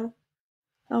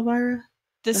 Elvira.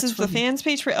 This is the fans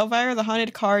page for Elvira the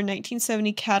Haunted Car,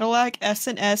 1970 Cadillac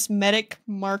S&S Medic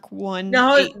Mark 1.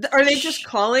 Now, are they just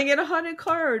calling it a haunted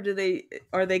car, or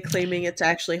are they claiming it's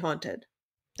actually haunted?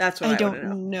 That's what I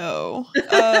don't know.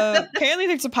 Apparently,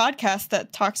 there's a podcast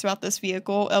that talks about this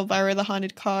vehicle, Elvira the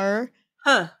Haunted Car.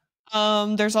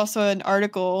 There's also an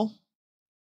article,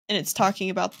 and it's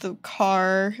talking about the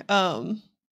car.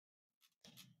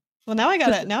 Well, now I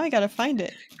gotta find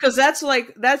it, because that's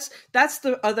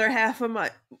the other half of my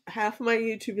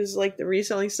YouTube is like the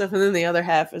reselling stuff, and then the other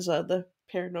half is the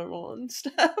paranormal and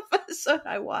stuff. So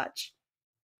I watch.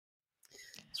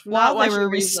 While they were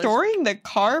restoring the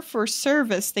car for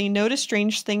service, they noticed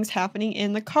strange things happening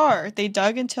in the car. They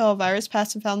dug into Elvira's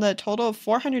past and found that a total of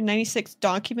 496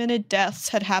 documented deaths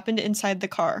had happened inside the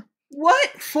car. What?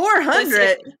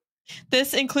 400?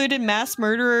 This included mass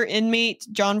murderer inmate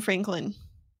John Franklin.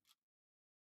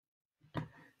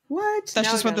 What? That's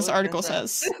just what this article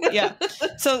says. Yeah.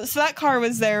 So that car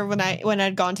was there when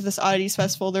I'd gone to this oddities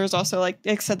festival. There was also like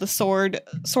I said, the sword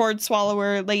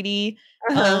swallower lady.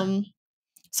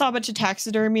 saw a bunch of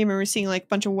taxidermy. I remember seeing like a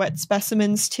bunch of wet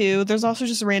specimens too. There's also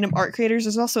just random art creators.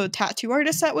 There's also a tattoo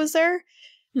artist that was there.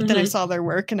 But then I saw their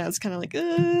work and I was kind of like,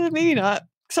 maybe not.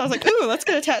 So I was like, ooh, let's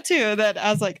get a tattoo. And then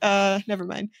I was like, never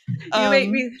mind. You make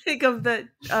me think of the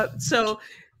so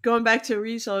going back to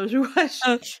resellers, we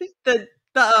watched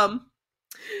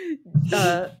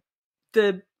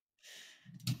the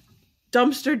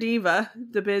dumpster diva,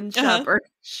 the bin shopper.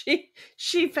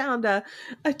 She found a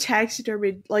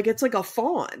taxidermy, like it's like a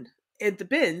fawn at the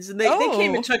bins, and they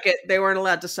came and took it. They weren't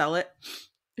allowed to sell it,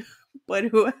 but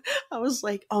I was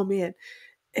like, oh man,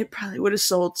 it probably would have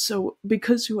sold. So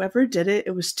because whoever did it,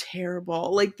 it was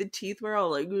terrible. Like the teeth were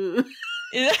all like,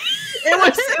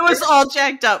 it was all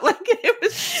jacked up. Like it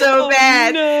was so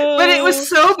bad, no. But it was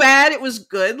so bad. It was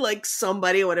good. Like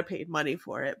somebody would have paid money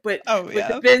for it. But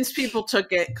the bins people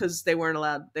took it because they weren't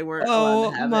allowed. They weren't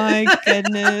allowed to have it. Oh my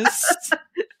goodness,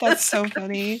 that's so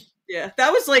funny. Yeah,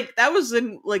 that was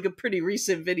in like a pretty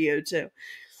recent video too.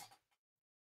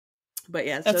 But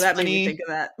yeah, so that made me think of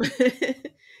that.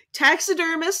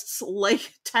 Taxidermists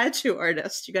like tattoo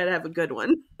artists. You gotta have a good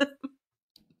one.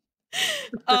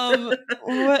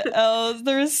 What else?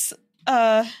 There's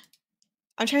I'm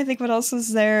trying to think what else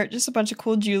was there. Just a bunch of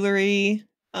cool jewelry.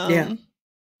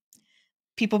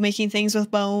 People making things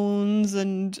with bones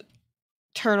and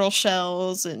turtle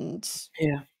shells and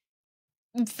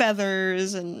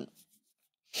feathers, and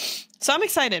so I'm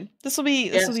excited. This will be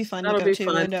fun to go to.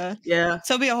 Fun. And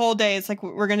so it'll be a whole day. It's like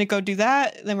we're gonna go do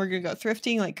that, then we're gonna go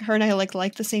thrifting. Like her and I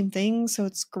like the same thing, so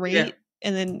it's great. Yeah.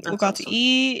 And then we'll go out to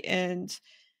eat, and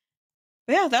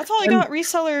that's all I got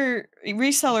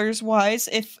resellers wise.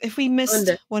 If we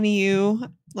missed one of you,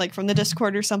 like from the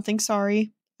Discord or something,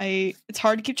 sorry. It's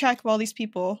hard to keep track of all these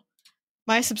people.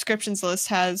 My subscriptions list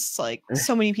has like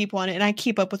so many people on it, and I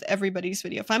keep up with everybody's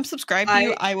video. If I'm subscribed to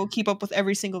you, I will keep up with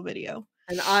every single video.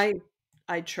 And I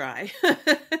try.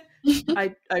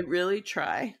 I really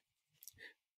try.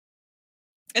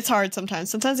 It's hard sometimes.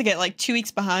 Sometimes I get like 2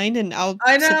 weeks behind, and I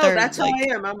know sit there that's how I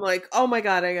am. I'm like, oh my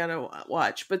god, I gotta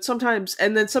watch. But sometimes I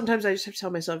just have to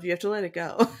tell myself, you have to let it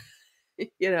go.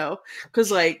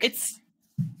 Because like it's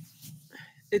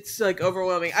like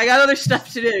overwhelming. I got other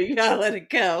stuff to do. You gotta let it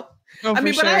go. Oh, I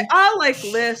mean, but I like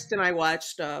list and I watch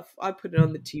stuff. I put it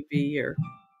on the TV or,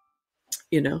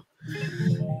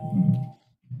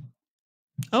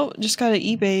 Oh, just got an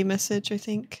eBay message, I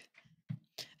think.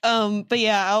 But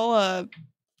yeah, I'll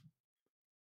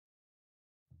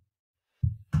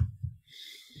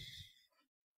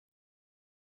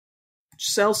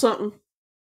sell something.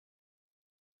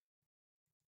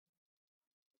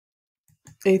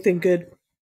 Anything good?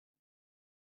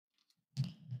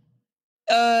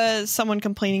 Someone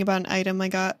complaining about an item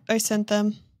I sent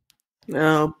them.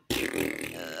 No.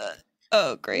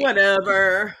 Oh, great.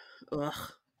 Whatever. Ugh.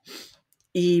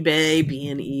 eBay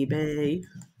being eBay.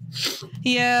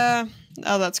 Yeah.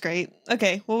 Oh, that's great.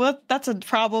 Okay. Well, that's a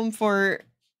problem for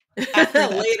after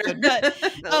later. But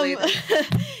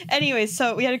anyway,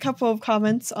 so we had a couple of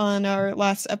comments on our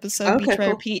last episode. Beach by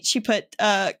Repeat. She put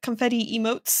confetti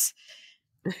emotes.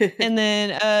 And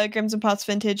then Grims and Pots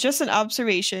Vintage, just an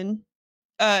observation.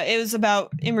 It was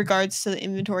about in regards to the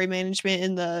inventory management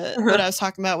and the what I was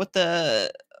talking about with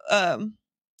the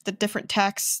different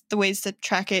tax, the ways to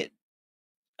track it.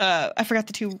 I forgot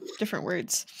the 2 different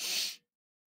words.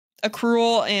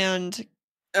 Accrual and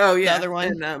the other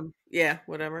one. And,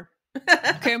 whatever.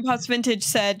 Grims Pots Vintage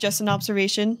said, just an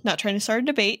observation, not trying to start a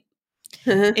debate.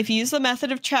 If you use the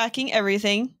method of tracking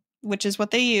everything, which is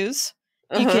what they use,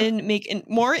 you can make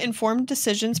more informed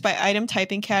decisions by item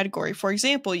type and category. For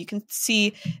example, you can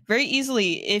see very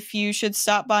easily if you should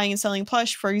stop buying and selling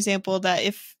plush, for example, that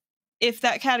if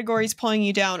that category is pulling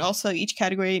you down. Also, each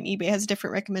category in eBay has a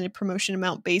different recommended promotion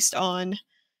amount based on ...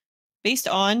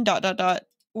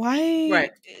 Why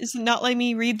is it not letting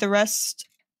me read the rest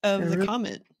of the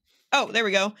comment? Oh, there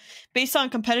we go. Based on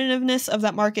competitiveness of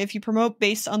that market, if you promote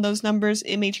based on those numbers,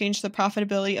 it may change the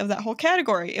profitability of that whole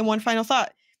category. And one final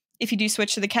thought. If you do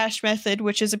switch to the cash method,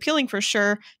 which is appealing for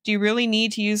sure, do you really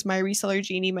need to use my reseller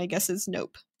genie? My guess is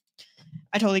nope.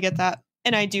 I totally get that.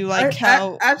 And I do like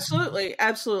how... Absolutely.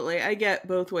 I get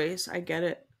both ways. I get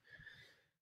it.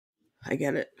 I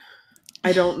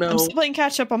don't know. I'm still playing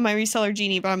catch up on my reseller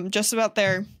genie, but I'm just about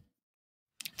there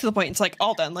to the point it's like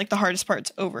all done. Like the hardest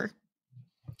part's over.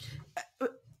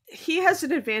 He has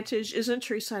an advantage. Isn't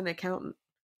Teresa an accountant?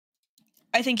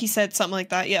 I think he said something like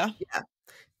that, yeah. Yeah.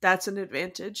 That's an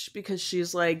advantage because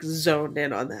she's like zoned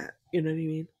in on that. You know what I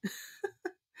mean?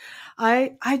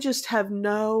 I just have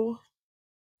no...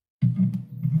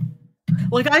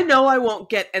 Like, I know I won't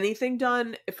get anything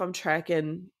done if I'm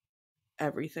tracking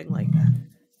everything like that.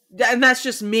 And that's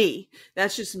just me.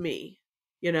 That's just me,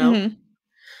 you know? Mhm.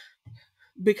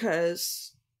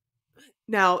 Because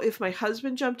now, if my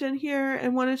husband jumped in here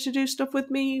and wanted to do stuff with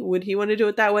me, would he want to do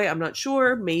it that way? I'm not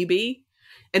sure. Maybe.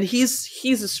 And he's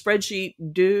a spreadsheet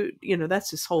dude. You know, that's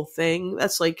his whole thing.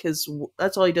 That's like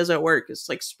that's all he does at work is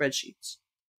like spreadsheets.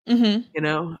 Mhm. You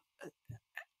know,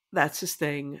 that's his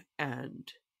thing.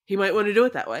 And he might want to do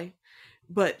it that way.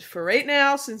 But for right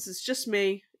now, since it's just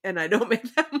me and I don't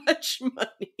make that much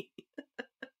money,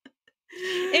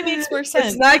 It makes more it's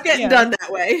sense. not getting Yeah. done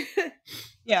that way.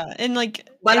 Yeah, and like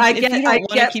But if you I don't want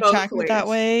to get keep both track of it that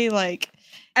ways. way, like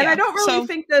And I yeah. don't really So,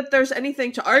 think that there's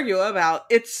anything to argue about.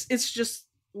 It's just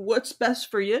what's best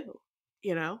for you,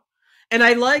 you know? And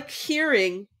I like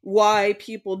hearing why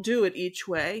people do it each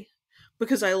way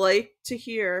because I like to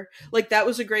hear like that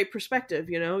was a great perspective,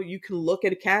 you know? You can look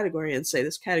at a category and say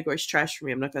this category's trash for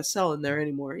me. I'm not going to sell in there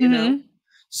anymore, you know? mhm.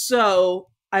 So,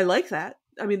 I like that.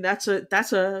 I mean, that's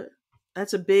a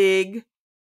big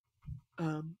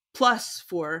plus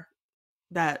for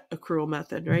that accrual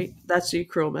method, right? That's the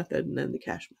accrual method and then the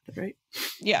cash method, right?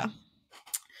 Yeah.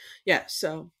 Yeah,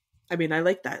 so I mean, I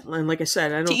like that. And like I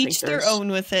said, I To don't think each their there's own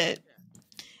with it.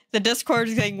 The Discord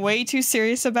is getting way too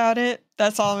serious about it.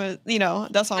 That's all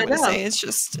that's all I'm I gonna know. say. It's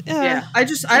just Yeah.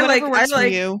 whatever works for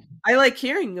you. I like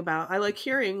hearing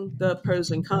the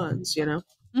pros and cons, you know,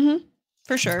 Mhm.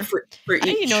 For sure. for I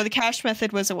didn't know each. the cash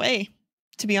method was a way,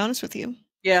 to be honest with you.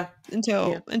 Yeah.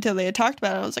 Yeah. Until they had talked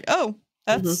about it. I was like, "Oh,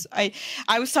 Mhm. that's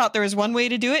I was thought there was one way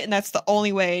to do it and that's the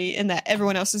only way and that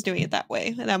everyone else is doing it that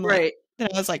way." And I'm like Right. then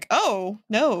I was like, "Oh,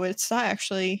 no, it's not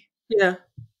actually." Yeah.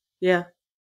 Yeah.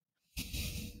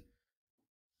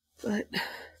 But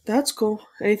that's cool.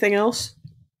 Anything else?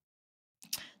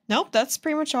 Nope, that's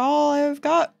pretty much all I've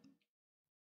got.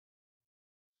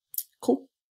 Cool.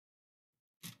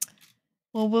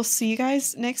 Well, we'll see you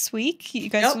guys next week. You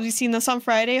guys will Yep. be seeing this on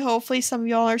Friday. Hopefully, some of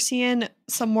y'all are seeing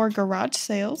some more garage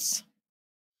sales.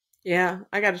 Yeah,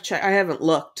 I got to check. I haven't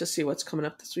looked to see what's coming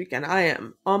up this weekend. I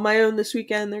am on my own this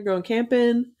weekend. They're going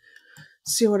camping.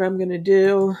 See what I'm going to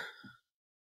do.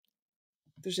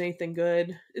 If there's anything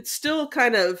good. It's still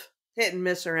kind of hit and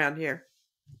miss around here.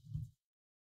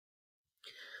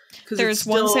 Because it's There's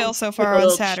one still sale so like far a on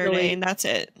little Saturday, chilly. and that's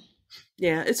it.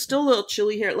 Yeah, it's still a little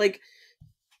chilly here. Like,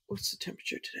 what's the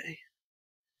temperature today?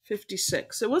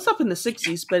 56. It was up in the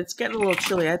 60s, but it's getting a little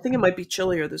chilly. I think it might be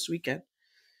chillier this weekend.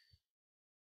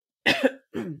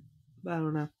 But I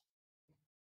don't know.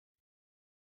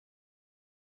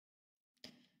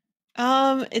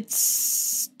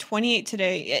 It's 28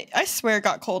 today. I swear it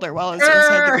got colder while I was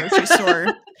inside the grocery store.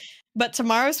 But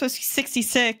tomorrow's supposed to be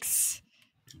 66,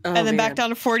 Oh and then back man, down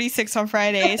to 46 on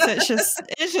Friday. So it's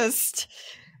just.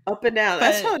 up and down.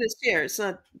 That's how But it is here. It's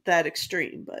not that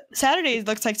extreme, but Saturday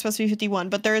looks like it's supposed to be 51.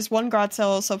 But there is one garage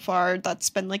sale so far that's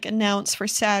been like announced for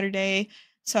Saturday.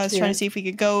 So I was trying yeah. to see if we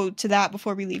could go to that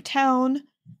before we leave town.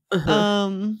 Uh-huh.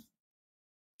 Um,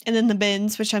 and then the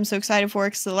bins, which I'm so excited for,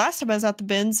 because the last time I was at the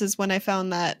bins is when I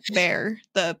found that bear,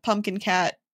 the pumpkin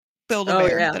cat Oh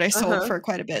Build-A-Bear yeah. that I sold Uh-huh. for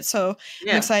quite a bit. So I'm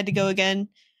Yeah. excited to go again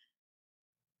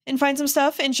and find some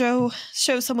stuff and show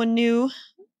someone new,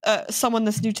 someone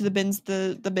that's new to the bins,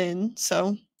 the bin.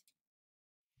 So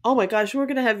Oh my gosh, we're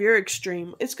gonna have your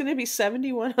extreme. It's gonna be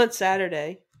 71 on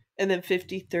Saturday and then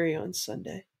 53 on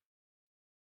Sunday.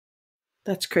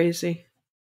 That's crazy.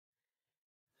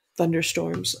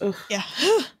 Thunderstorms. Ugh. yeah.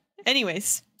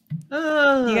 Anyways, you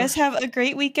Ah, guys have a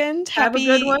great weekend. have a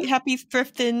good one. Happy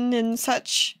thrifting and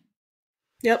such.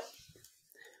 Yep.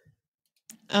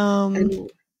 Um,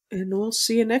 And we'll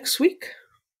see you next week.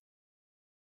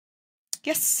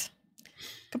 yes.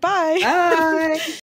 Goodbye. Bye.